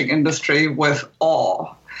publishing industry with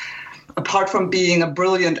awe. Apart from being a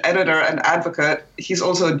brilliant editor and advocate, he's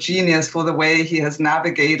also a genius for the way he has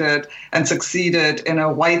navigated and succeeded in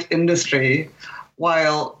a white industry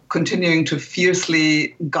while continuing to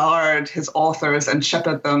fiercely guard his authors and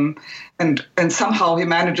shepherd them. And somehow he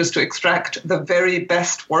manages to extract the very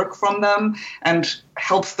best work from them and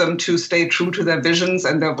helps them to stay true to their visions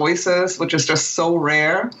and their voices, which is just so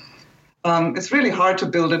rare. It's really hard to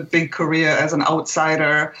build a big career as an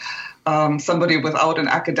outsider, somebody without an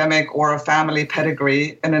academic or a family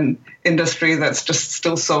pedigree in an industry that's just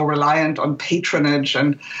still so reliant on patronage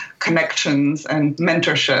and connections and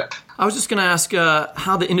mentorship. I was just going to ask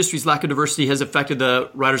how the industry's lack of diversity has affected the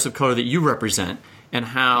writers of color that you represent, and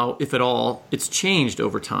how, if at all, it's changed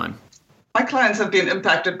over time. My clients have been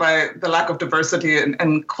impacted by the lack of diversity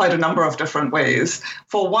in quite a number of different ways.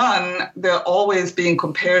 For one, they're always being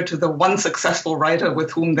compared to the one successful writer with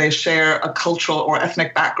whom they share a cultural or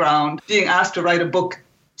ethnic background, being asked to write a book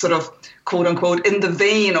sort of, quote unquote, in the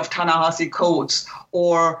vein of Ta-Nehisi Coates,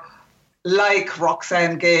 or like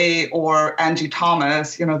Roxane Gay or Angie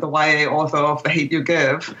Thomas, the YA author of The Hate You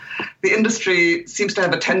Give. The industry seems to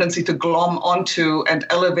have a tendency to glom onto and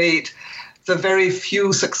elevate the very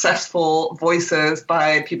few successful voices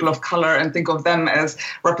by people of color and think of them as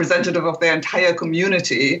representative of their entire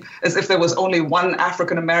community, as if there was only one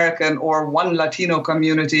African American or one Latino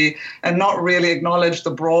community, and not really acknowledge the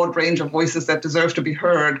broad range of voices that deserve to be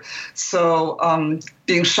heard. So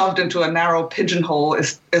being shoved into a narrow pigeonhole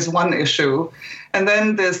is one issue. And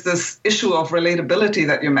then there's this issue of relatability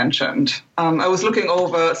that you mentioned. I was looking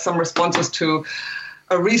over some responses to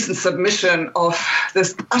a recent submission of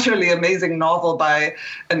this utterly amazing novel by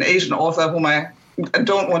an Asian author whom I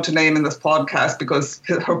don't want to name in this podcast because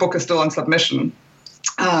her book is still on submission.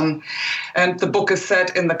 And the book is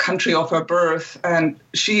set in the country of her birth. And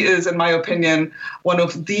she is, in my opinion, one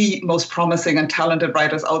of the most promising and talented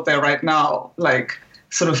writers out there right now, like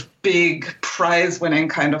sort of big prize-winning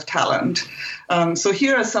kind of talent. So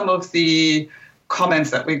here are some of the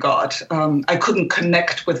comments that we got. I couldn't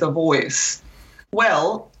connect with the voice.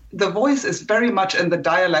 Well, the voice is very much in the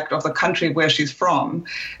dialect of the country where she's from.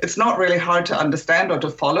 It's not really hard to understand or to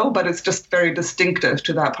follow, but it's just very distinctive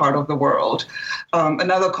to that part of the world.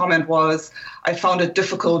 Another comment was, I found it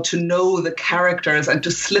difficult to know the characters and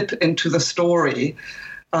to slip into the story.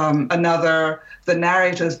 Another, the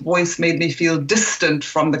narrator's voice made me feel distant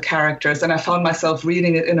from the characters, and I found myself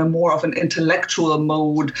reading it in a more of an intellectual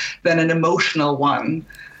mode than an emotional one.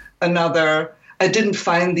 Another, I didn't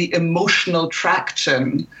find the emotional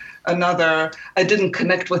traction. Another, I didn't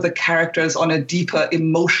connect with the characters on a deeper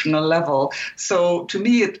emotional level. So to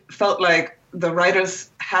me, it felt like the writers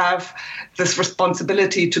have this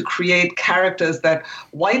responsibility to create characters that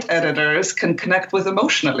white editors can connect with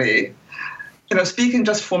emotionally. Speaking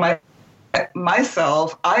just for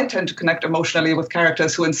myself, I tend to connect emotionally with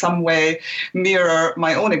characters who in some way mirror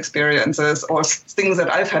my own experiences or things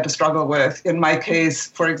that I've had to struggle with. In my case,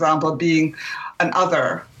 for example, being an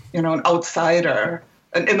other, an outsider,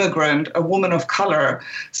 an immigrant, a woman of color.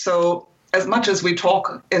 So as much as we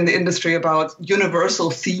talk in the industry about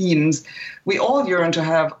universal themes, we all yearn to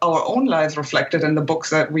have our own lives reflected in the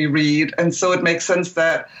books that we read. And so it makes sense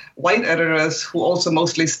that white editors, who also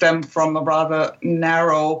mostly stem from a rather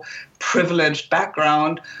narrow, privileged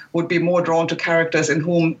background, would be more drawn to characters in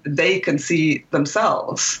whom they can see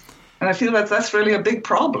themselves. And I feel that that's really a big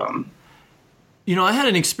problem. You know, I had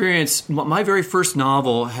an experience. My very first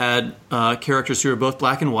novel had characters who were both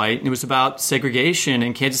black and white, and it was about segregation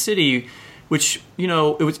in Kansas City, which, you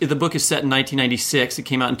know, the book is set in 1996. It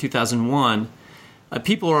came out in 2001.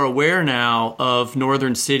 People are aware now of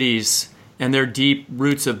northern cities and their deep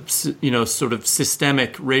roots of, you know, sort of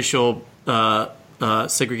systemic racial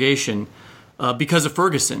segregation because of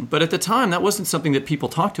Ferguson. But at the time, that wasn't something that people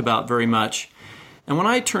talked about very much. And when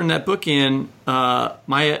I turned that book in,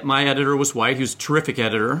 my editor was white. He was a terrific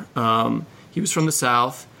editor. He was from the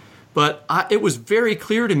South. But it was very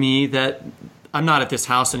clear to me that I'm not at this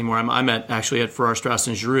house anymore. I'm actually at Farrar, Straus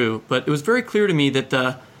and Giroux. But it was very clear to me that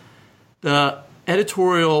the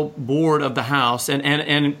editorial board of the house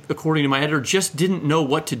and according to my editor, just didn't know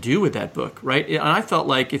what to do with that book, right? And I felt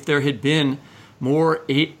like if there had been more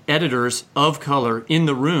editors of color in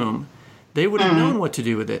the room, they would have known what to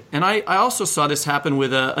do with it. And I also saw this happen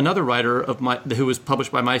with another writer who was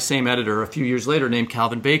published by my same editor a few years later named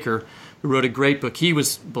Calvin Baker, who wrote a great book. He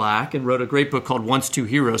was black and wrote a great book called Once Two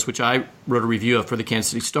Heroes, which I wrote a review of for the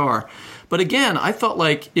Kansas City Star. But again, I felt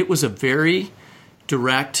like it was a very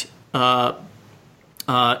direct, it's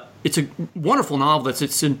a wonderful novel.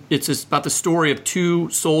 It's about the story of two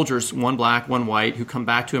soldiers, one black, one white, who come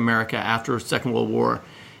back to America after the Second World War.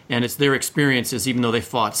 And it's their experiences, even though they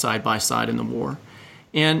fought side by side in the war.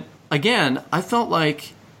 And again, I felt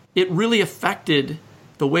like it really affected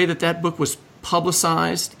the way that book was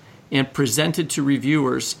publicized and presented to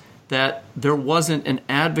reviewers, that there wasn't an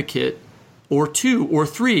advocate or two or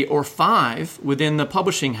three or five within the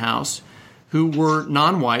publishing house who were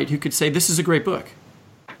non-white who could say, this is a great book.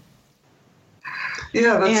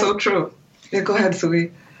 Yeah, that's so true. Yeah, go ahead,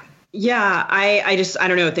 Sui. Yeah, I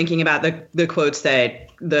don't know, thinking about the quotes that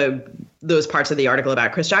those parts of the article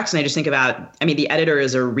about Chris Jackson, I just think about, I mean, the editor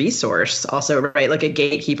is a resource also, right? Like a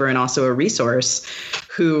gatekeeper and also a resource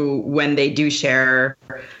who, when they do share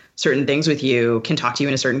certain things with you, can talk to you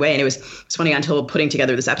in a certain way. And it's funny, until putting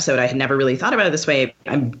together this episode, I had never really thought about it this way.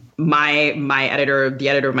 My editor, the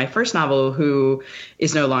editor of my first novel, who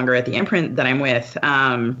is no longer at the imprint that I'm with,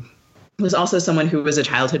 was also someone who was a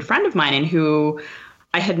childhood friend of mine and who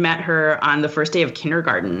I had met her on the first day of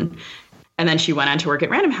kindergarten. And then she went on to work at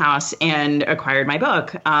Random House and acquired my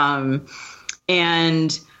book.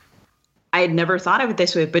 And I had never thought of it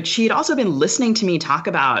this way, but she had also been listening to me talk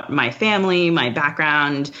about my family, my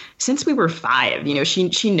background, since we were 5. You know,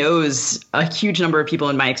 she knows a huge number of people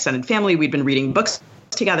in my extended family. We'd been reading books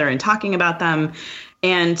together and talking about them.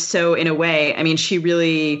 And so in a way, I mean, she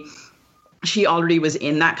already was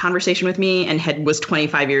in that conversation with me and was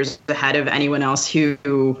 25 years ahead of anyone else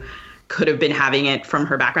who could have been having it from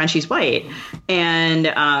her background. She's white.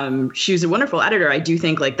 And she was a wonderful editor. I do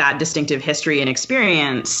think like that distinctive history and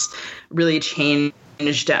experience really changed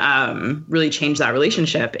that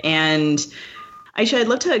relationship. And Aisha, I'd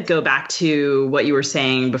love to go back to what you were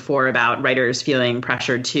saying before about writers feeling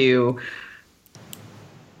pressured to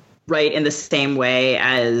write in the same way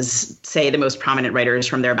as, say, the most prominent writers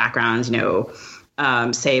from their backgrounds, you know,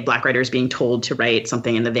 say Black writers being told to write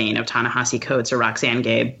something in the vein of Ta-Nehisi Coates or Roxane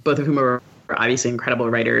Gay, both of whom are obviously incredible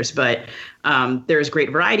writers. But there's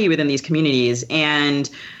great variety within these communities. And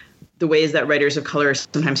the ways that writers of color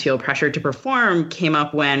sometimes feel pressured to perform came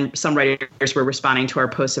up when some writers were responding to our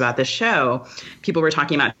posts about this show. People were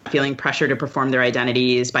talking about feeling pressure to perform their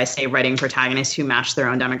identities by, say, writing protagonists who match their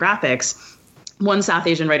own demographics. One South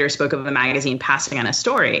Asian writer spoke of a magazine passing on a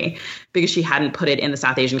story because she hadn't put it in the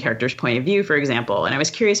South Asian character's point of view, for example. And I was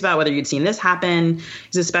curious about whether you'd seen this happen,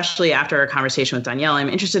 because especially after our conversation with Danielle, I'm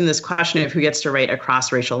interested in this question of who gets to write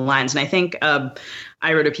across racial lines. And I think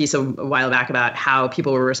I wrote a piece a while back about how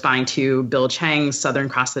people were responding to Bill Chang's Southern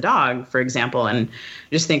Cross the Dog, for example. And I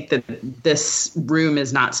just think that this room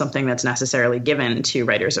is not something that's necessarily given to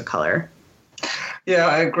writers of color. Yeah,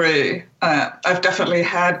 I agree. I've definitely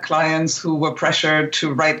had clients who were pressured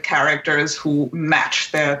to write characters who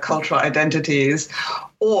match their cultural identities,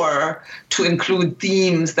 or to include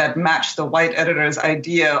themes that match the white editor's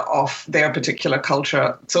idea of their particular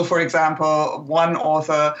culture. So, for example, one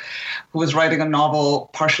author who was writing a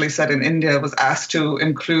novel partially set in India was asked to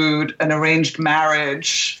include an arranged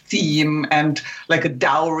marriage theme and like a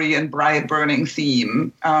dowry and bride burning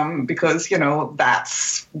theme, because,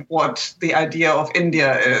 that's what the idea of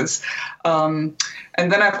India is. And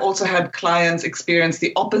then I've also had clients experience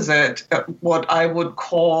the opposite, what I would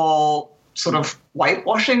call sort of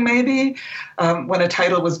whitewashing, maybe, when a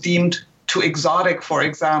title was deemed too exotic, for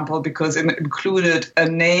example, because it included a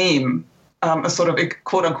name, a sort of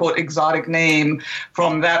quote-unquote exotic name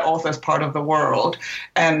from that author's part of the world.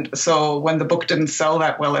 And so when the book didn't sell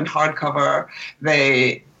that well in hardcover,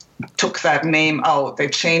 they took that name out. They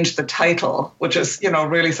changed the title, which is,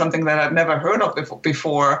 really something that I'd never heard of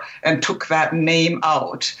before, and took that name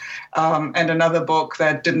out. And another book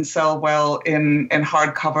that didn't sell well in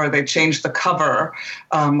hardcover, they changed the cover,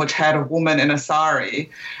 which had a woman in a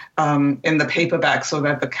sari, in the paperback, so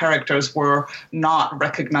that the characters were not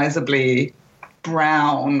recognizably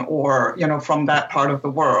brown or, from that part of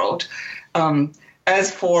the world.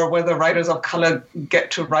 As for whether writers of color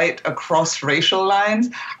get to write across racial lines,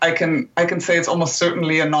 I can say it's almost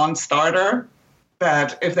certainly a non-starter,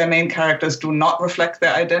 that if their main characters do not reflect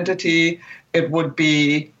their identity, it would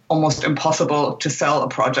be almost impossible to sell a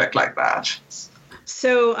project like that.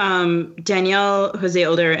 So Danielle Jose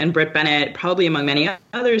Older and Britt Bennett, probably among many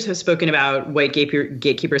others, have spoken about white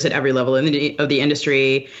gatekeepers at every level of the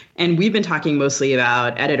industry. And we've been talking mostly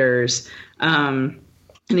about editors.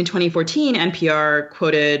 And in 2014, NPR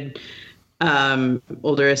quoted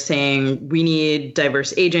Older as saying, we need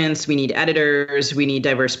diverse agents, we need editors, we need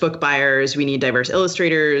diverse book buyers, we need diverse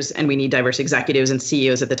illustrators, and we need diverse executives and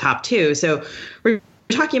CEOs at the top too. So we're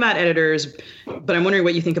talking about editors, but I'm wondering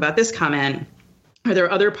what you think about this comment. Are there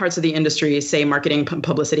other parts of the industry, say marketing,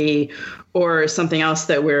 publicity, or something else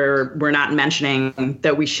that we're not mentioning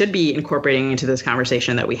that we should be incorporating into this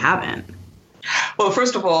conversation that we haven't? Well,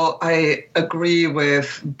 first of all, I agree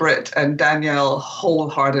with Britt and Danielle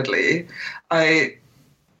wholeheartedly. I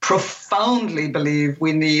profoundly believe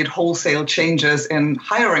we need wholesale changes in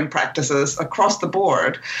hiring practices across the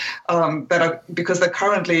board, because they're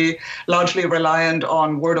currently largely reliant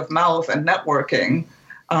on word of mouth and networking.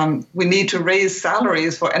 We need to raise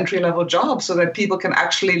salaries for entry-level jobs so that people can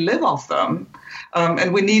actually live off them.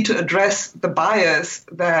 And we need to address the bias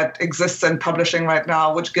that exists in publishing right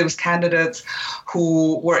now, which gives candidates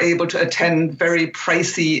who were able to attend very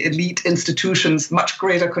pricey elite institutions much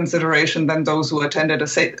greater consideration than those who attended a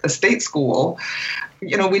state school.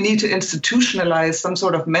 We need to institutionalize some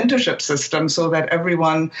sort of mentorship system so that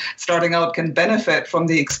everyone starting out can benefit from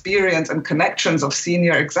the experience and connections of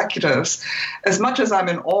senior executives. As much as I'm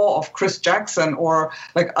in awe of Chris Jackson or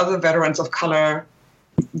like other veterans of color,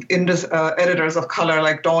 editors of color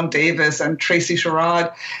like Dawn Davis and Tracy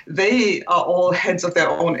Sherrod, they are all heads of their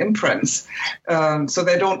own imprints. So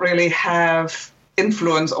they don't really have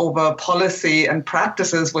influence over policy and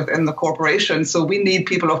practices within the corporation. So we need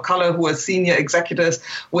people of color who are senior executives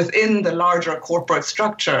within the larger corporate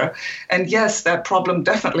structure. And yes, that problem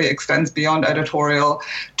definitely extends beyond editorial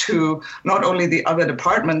to not only the other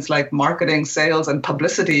departments like marketing, sales, and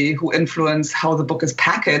publicity who influence how the book is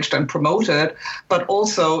packaged and promoted, but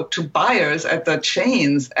also to buyers at the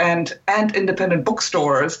chains and independent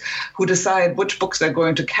bookstores who decide which books they're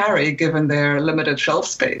going to carry given their limited shelf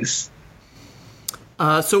space.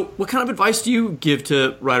 So what kind of advice do you give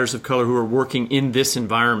to writers of color who are working in this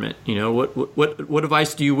environment? What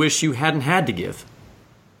advice do you wish you hadn't had to give?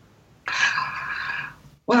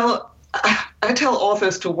 Well, I tell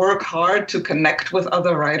authors to work hard to connect with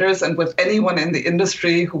other writers and with anyone in the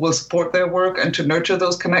industry who will support their work and to nurture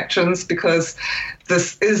those connections, because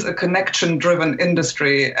this is a connection-driven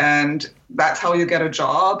industry, and that's how you get a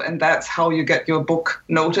job, and that's how you get your book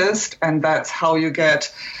noticed, and that's how you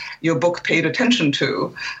get your book paid attention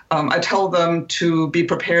to. I tell them to be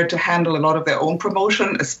prepared to handle a lot of their own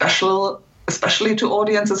promotion, especially to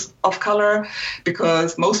audiences of color,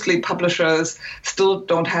 because mostly publishers still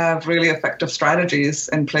don't have really effective strategies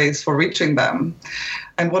in place for reaching them.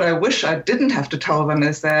 And what I wish I didn't have to tell them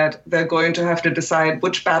is that they're going to have to decide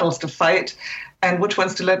which battles to fight and which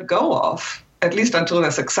ones to let go of, at least until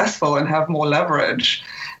they're successful and have more leverage.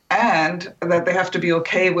 And that they have to be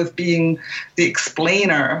okay with being the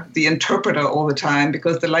explainer, the interpreter all the time,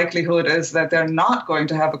 because the likelihood is that they're not going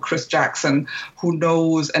to have a Chris Jackson who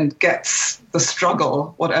knows and gets the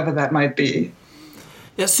struggle, whatever that might be.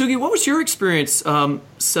 Yeah, Sugi, what was your experience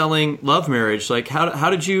selling Love Marriage? Like, how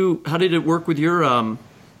did it work with your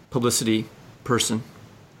publicity person?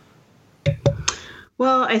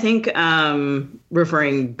 Well, I think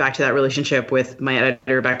referring back to that relationship with my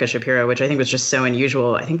editor, Becca Shapiro, which I think was just so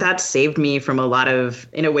unusual, I think that saved me from a lot of,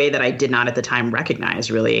 in a way that I did not at the time recognize,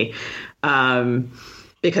 really,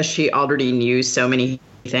 because she already knew so many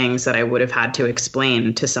things that I would have had to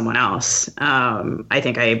explain to someone else. I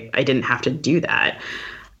think I didn't have to do that.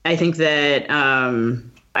 I think that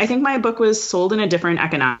I think my book was sold in a different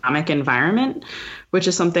economic environment, which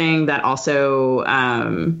is something that also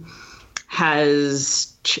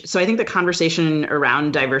so I think the conversation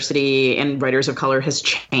around diversity in writers of color has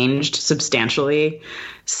changed substantially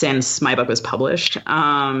since my book was published.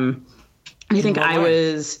 I think I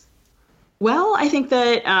think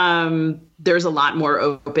that there's a lot more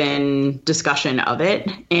open discussion of it,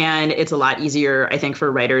 and it's a lot easier, I think, for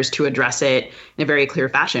writers to address it in a very clear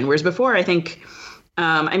fashion. Whereas before, I think,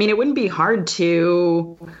 it wouldn't be hard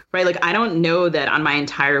to, right? Like, I don't know that on my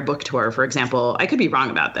entire book tour, for example, I could be wrong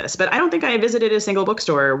about this, but I don't think I visited a single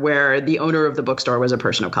bookstore where the owner of the bookstore was a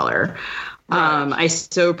person of color. Right. I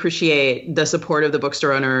so appreciate the support of the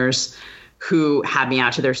bookstore owners who had me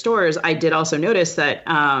out to their stores. I did also notice that,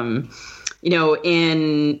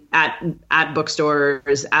 at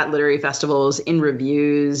bookstores, at literary festivals, in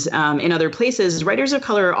reviews, in other places, writers of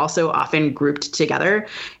color are also often grouped together.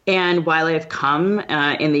 And while I've come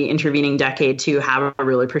in the intervening decade to have a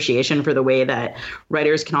real appreciation for the way that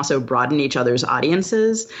writers can also broaden each other's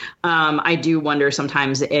audiences, I do wonder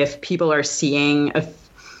sometimes if people are seeing,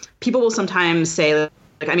 people will sometimes say,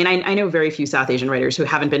 I know very few South Asian writers who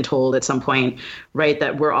haven't been told at some point, right,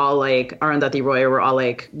 that we're all like Arundhati Roy, or we're all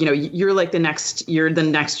like, you're the next Jhumpa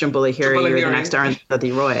Lahiri, you're the next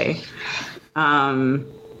Arundhati Roy.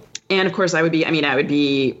 And of course I'm a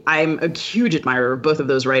huge admirer of both of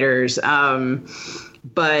those writers.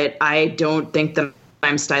 But I don't think that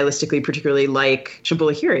I'm stylistically particularly like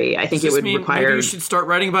Jhumpa Lahiri. I think it would require. Maybe you should start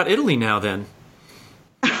writing about Italy now then.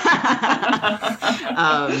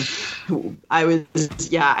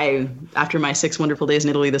 After my 6 wonderful days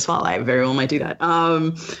in Italy this fall, I very well might do that.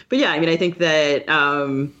 I think that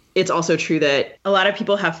it's also true that a lot of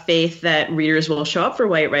people have faith that readers will show up for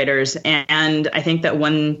white writers. And I think that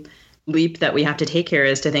one leap that we have to take here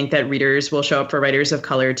is to think that readers will show up for writers of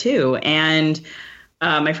color too. And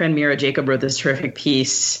my friend Mira Jacob wrote this terrific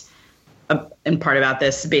piece in part about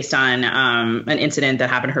this, based on an incident that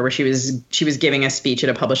happened to her where she was giving a speech at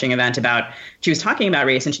a publishing event she was talking about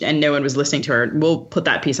race, and no one was listening to her. We'll put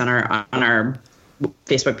that piece on our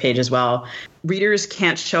Facebook page as well. Readers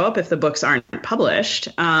can't show up if the books aren't published.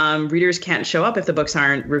 Readers can't show up if the books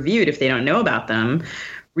aren't reviewed, if they don't know about them.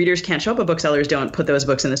 Readers can't show up if booksellers don't put those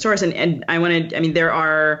books in the stores. And there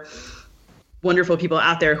are wonderful people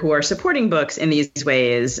out there who are supporting books in these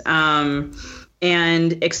ways.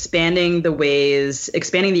 And expanding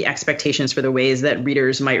the expectations for the ways that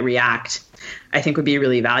readers might react, I think would be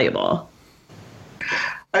really valuable.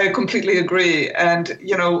 I completely agree. And,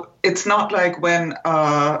 it's not like when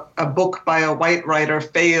a book by a white writer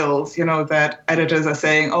fails, that editors are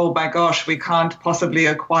saying, oh my gosh, we can't possibly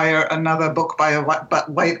acquire another book by a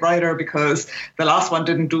white writer because the last one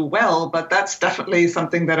didn't do well. But that's definitely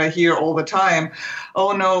something that I hear all the time.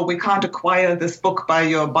 Oh no, we can't acquire this book by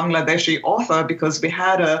your Bangladeshi author because we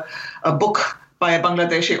had a book by a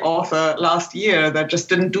Bangladeshi author last year that just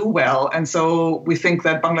didn't do well. And so we think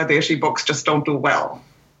that Bangladeshi books just don't do well.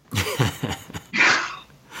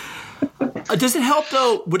 Does it help,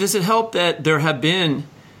 though? Does it help that there have been,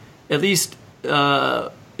 at least,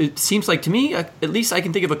 it seems like to me, at least I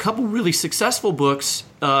can think of a couple really successful books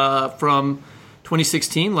from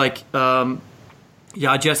 2016, like Yaa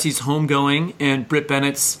Gyasi's Homegoing and Britt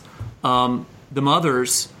Bennett's The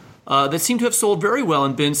Mothers, that seem to have sold very well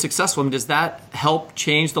and been successful. Does that help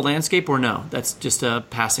change the landscape, or no? That's just a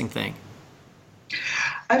passing thing.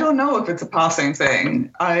 I don't know if it's a passing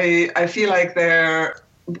thing. I feel like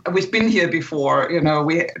we've been here before.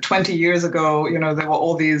 20 years ago, there were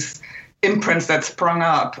all these imprints that sprung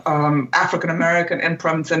up, African-American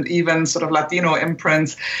imprints and even sort of Latino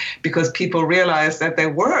imprints, because people realized that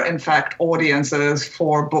there were, in fact, audiences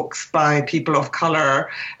for books by people of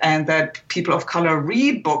color, and that people of color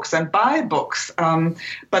read books and buy books.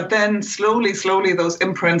 But then slowly, those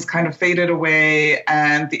imprints kind of faded away,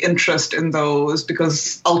 and the interest in those,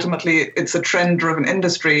 because ultimately it's a trend-driven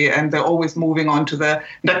industry and they're always moving on to the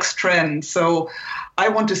next trend. So I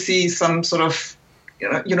want to see some sort of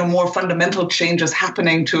more fundamental changes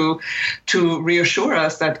happening to reassure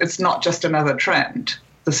us that it's not just another trend,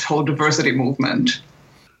 this whole diversity movement.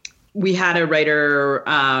 We had a writer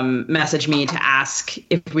message me to ask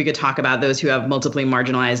if we could talk about those who have multiply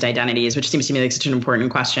marginalized identities, which seems to me like such an important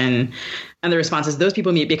question. And the response is those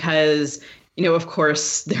people meet because of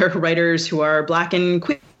course, there are writers who are Black and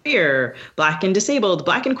queer, Black and disabled,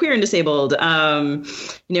 Black and queer and disabled.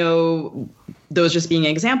 Those just being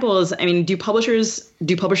examples. I mean, do publishers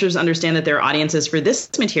understand that there are audiences for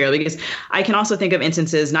this material? Because I can also think of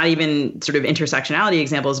instances, not even sort of intersectionality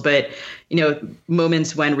examples, but,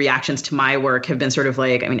 moments when reactions to my work have been sort of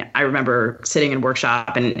like, I remember sitting in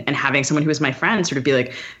workshop and having someone who was my friend sort of be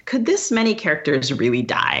like, could this many characters really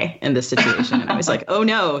die in this situation? And I was like, oh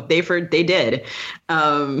no, they did.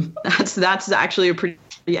 That's actually a pretty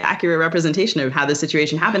accurate representation of how this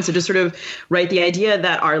situation happens. So just sort of the idea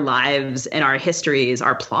that our lives and our histories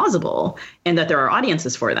are plausible and that there are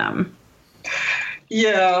audiences for them.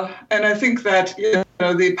 Yeah, and I think that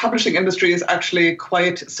the publishing industry is actually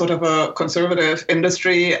quite sort of a conservative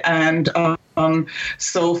industry, and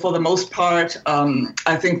so for the most part,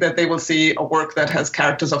 I think that they will see a work that has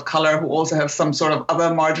characters of color who also have some sort of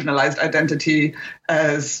other marginalized identity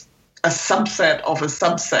as a subset of a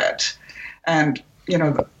subset. And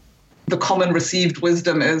the common received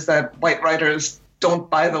wisdom is that white readers don't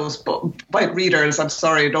buy those books,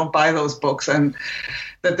 don't buy those books, and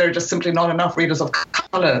that there are just simply not enough readers of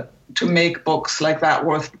color to make books like that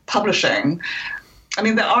worth publishing. I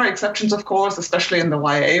mean, there are exceptions, of course, especially in the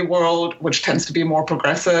YA world, which tends to be more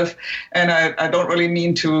progressive. And I don't really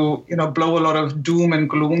mean to, blow a lot of doom and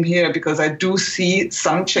gloom here, because I do see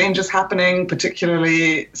some changes happening,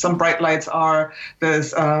 particularly some bright lights are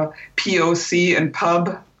there's POC and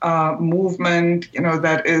pub movement,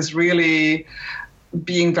 that is really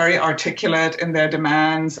being very articulate in their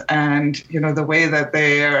demands, and the way that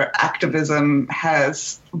their activism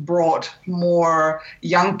has brought more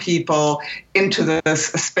young people into this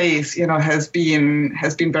space has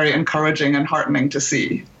been very encouraging and heartening to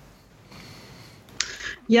see.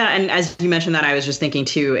 Yeah, and as you mentioned that, I was just thinking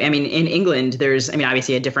too, in England, there's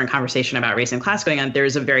obviously a different conversation about race and class going on.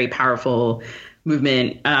 There's a very powerful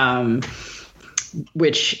movement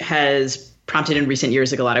which has prompted in recent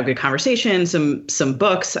years, a lot of good conversation, some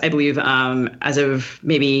books, I believe, as of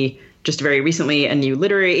maybe just very recently, a new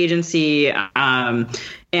literary agency. And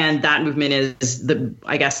that movement is the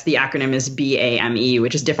acronym is BAME,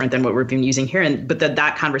 which is different than what we've been using here. But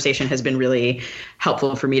that conversation has been really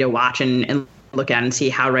helpful for me to watch and look at and see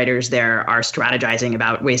how writers there are strategizing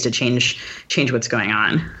about ways to change what's going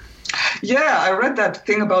on. Yeah, I read that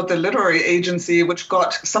thing about the literary agency, which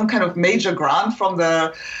got some kind of major grant from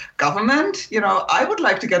the government. I would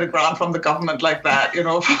like to get a grant from the government like that.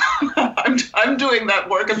 I'm doing that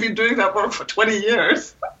work. I've been doing that work for 20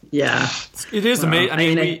 years. Yeah, it is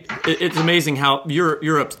amazing. It's amazing how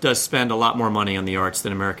Europe does spend a lot more money on the arts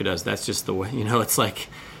than America does. That's just the way. It's like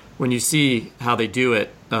when you see how they do it,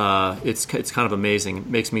 it's kind of amazing. It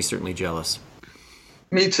makes me certainly jealous.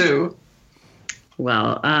 Me too.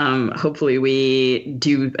 Well, hopefully we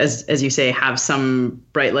do, as you say, have some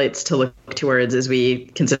bright lights to look towards as we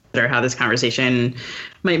consider how this conversation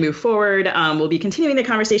might move forward. We'll be continuing the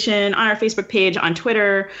conversation on our Facebook page, on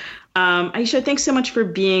Twitter. Aisha, thanks so much for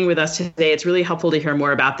being with us today. It's really helpful to hear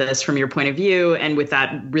more about this from your point of view. And with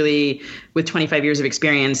 25 years of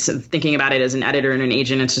experience thinking about it as an editor and an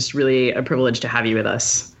agent, it's just really a privilege to have you with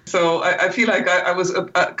us. So I feel like I was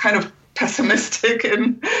kind of pessimistic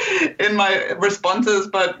in my responses,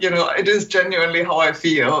 but it is genuinely how I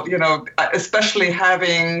feel, especially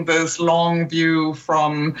having this long view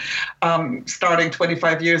from starting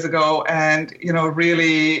 25 years ago and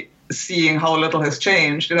really seeing how little has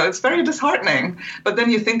changed. It's very disheartening. But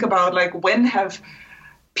then you think about, when have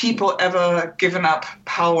people ever given up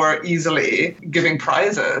power easily, giving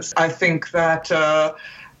prizes? I think that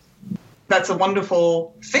that's a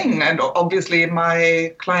wonderful thing. And obviously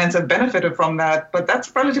my clients have benefited from that, but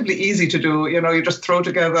that's relatively easy to do. You just throw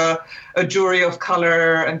together a jury of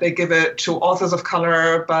color and they give it to authors of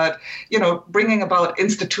color. But, bringing about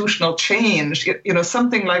institutional change,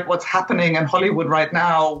 something like what's happening in Hollywood right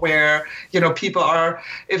now, where, people are,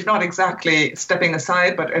 if not exactly stepping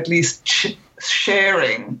aside, but at least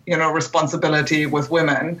sharing, responsibility with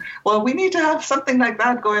women. Well, we need to have something like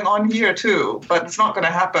that going on here too, but it's not going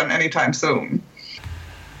to happen anytime soon.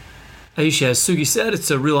 Aisha, as Sugi said,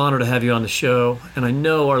 it's a real honor to have you on the show, and I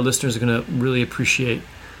know our listeners are going to really appreciate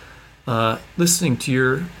listening to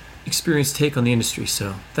your experienced take on the industry,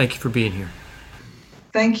 so thank you for being here.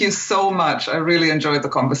 Thank you so much. I really enjoyed the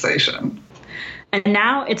conversation. And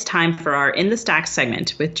now it's time for our In the Stacks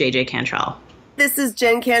segment with JJ Cantrell. This is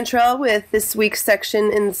Jen Cantrell with this week's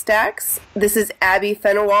section in the Stacks. This is Abby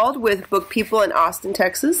Fennerwald with Book People in Austin,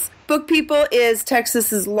 Texas. Book People is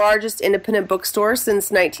Texas's largest independent bookstore since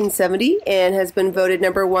 1970 and has been voted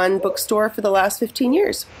 #1 bookstore for the last 15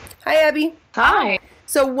 years. Hi, Abby. Hi.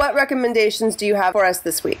 So what recommendations do you have for us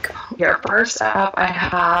this week? Here, first up, I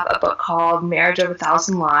have a book called Marriage of a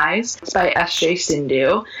Thousand Lies. It's by S.J.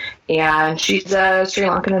 Sindhu, and she's a Sri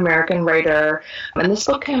Lankan American writer. And this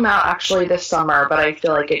book came out actually this summer, but I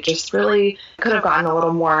feel like it just really could have gotten a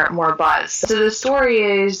little more buzz. So the story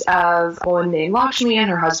is of a woman named Lakshmi and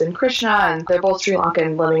her husband Krishna, and they're both Sri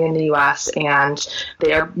Lankan living in the U.S., and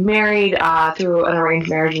they are married through an arranged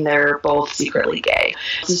marriage, and they're both secretly gay.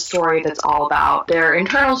 It's a story that's all about their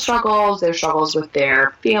internal struggles, their struggles with their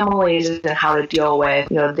families, and how to deal with,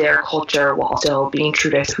 their culture while still being true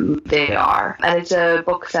to who they are. And it's a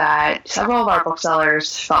book that several of our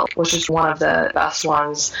booksellers felt was just one of the best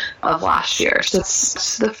ones of last year. So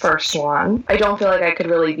it's the first one. I don't feel like I could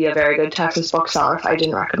really be a very good Texas bookseller if I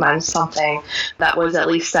didn't recommend something that was at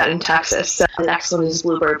least set in Texas. So the next one is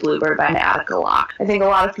Bluebird by Attica Locke. I think a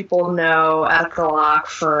lot of people know Attica Locke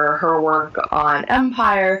for her work on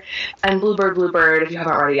Empire, and Bluebird, if you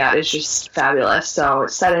haven't read it yet, is just fabulous. So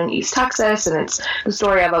it's set in East Texas, and it's the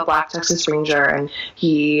story of a Black Texas Ranger, and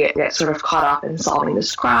he gets sort of caught up in solving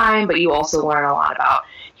this crime, but you also learn a lot about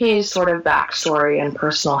his sort of backstory and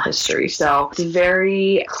personal history. So it's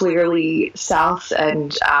very clearly South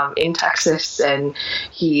and in Texas, and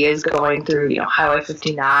he is going through, Highway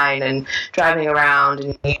 59 and driving around,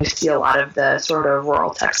 and you see a lot of the sort of rural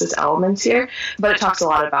Texas elements here. But it talks a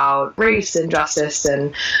lot about race and justice,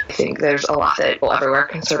 and I think there's a lot that people everywhere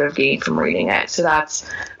can sort of gain from reading it. So that's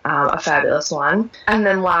a fabulous one. And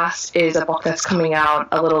then last is a book that's coming out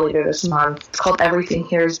a little later this month. It's called Everything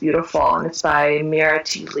Here is Beautiful, and it's by Mira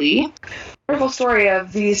T. Lee. Wonderful story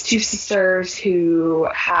of these two sisters who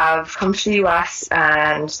have come to the U.S.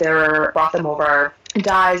 and they're brought them over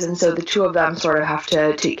dies, and so the two of them sort of have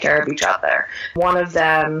to take care of each other. One of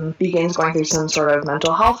them begins going through some sort of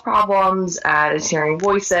mental health problems and is hearing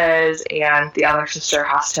voices, and the other sister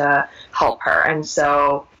has to help her. And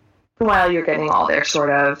so while you're getting all their sort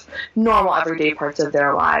of normal everyday parts of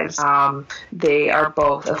their lives, they are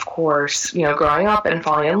both, of course, growing up and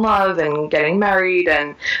falling in love and getting married,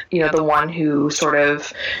 and the one who sort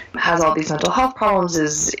of has all these mental health problems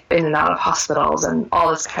is in and out of hospitals and all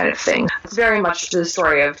this kind of thing. It's very much the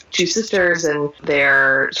story of two sisters and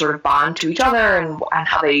their sort of bond to each other and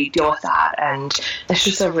how they deal with that, and it's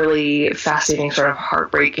just a really fascinating sort of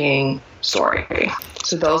heartbreaking story.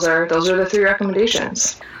 So those are the three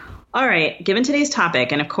recommendations. All right, given today's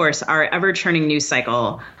topic and, of course, our ever-churning news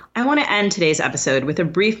cycle, I want to end today's episode with a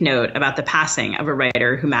brief note about the passing of a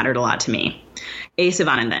writer who mattered a lot to me. A.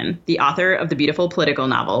 Sivanandan, the author of the beautiful political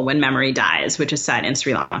novel When Memory Dies, which is set in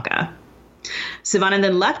Sri Lanka.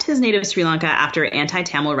 Sivanandan left his native Sri Lanka after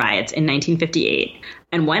anti-Tamil riots in 1958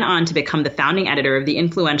 and went on to become the founding editor of the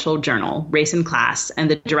influential journal Race and Class and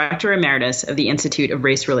the director emeritus of the Institute of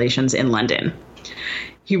Race Relations in London.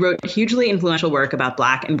 He wrote hugely influential work about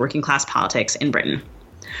Black and working class politics in Britain.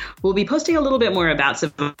 We'll be posting a little bit more about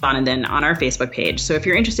Sivanandan on our Facebook page, so if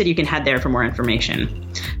you're interested, you can head there for more information.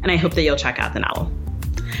 And I hope that you'll check out the novel.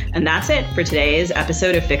 And that's it for today's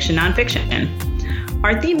episode of Fiction Nonfiction.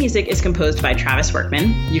 Our theme music is composed by Travis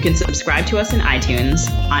Workman. You can subscribe to us in iTunes,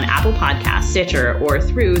 on Apple Podcasts, Stitcher, or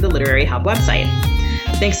through the Literary Hub website.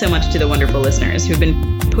 Thanks so much to the wonderful listeners who've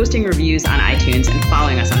been posting reviews on iTunes and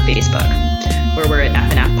following us on Facebook, where we're at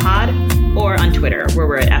FNF Pod, or on Twitter, where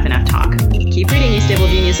we're at FNF Talk. Keep reading, you stable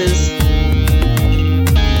geniuses.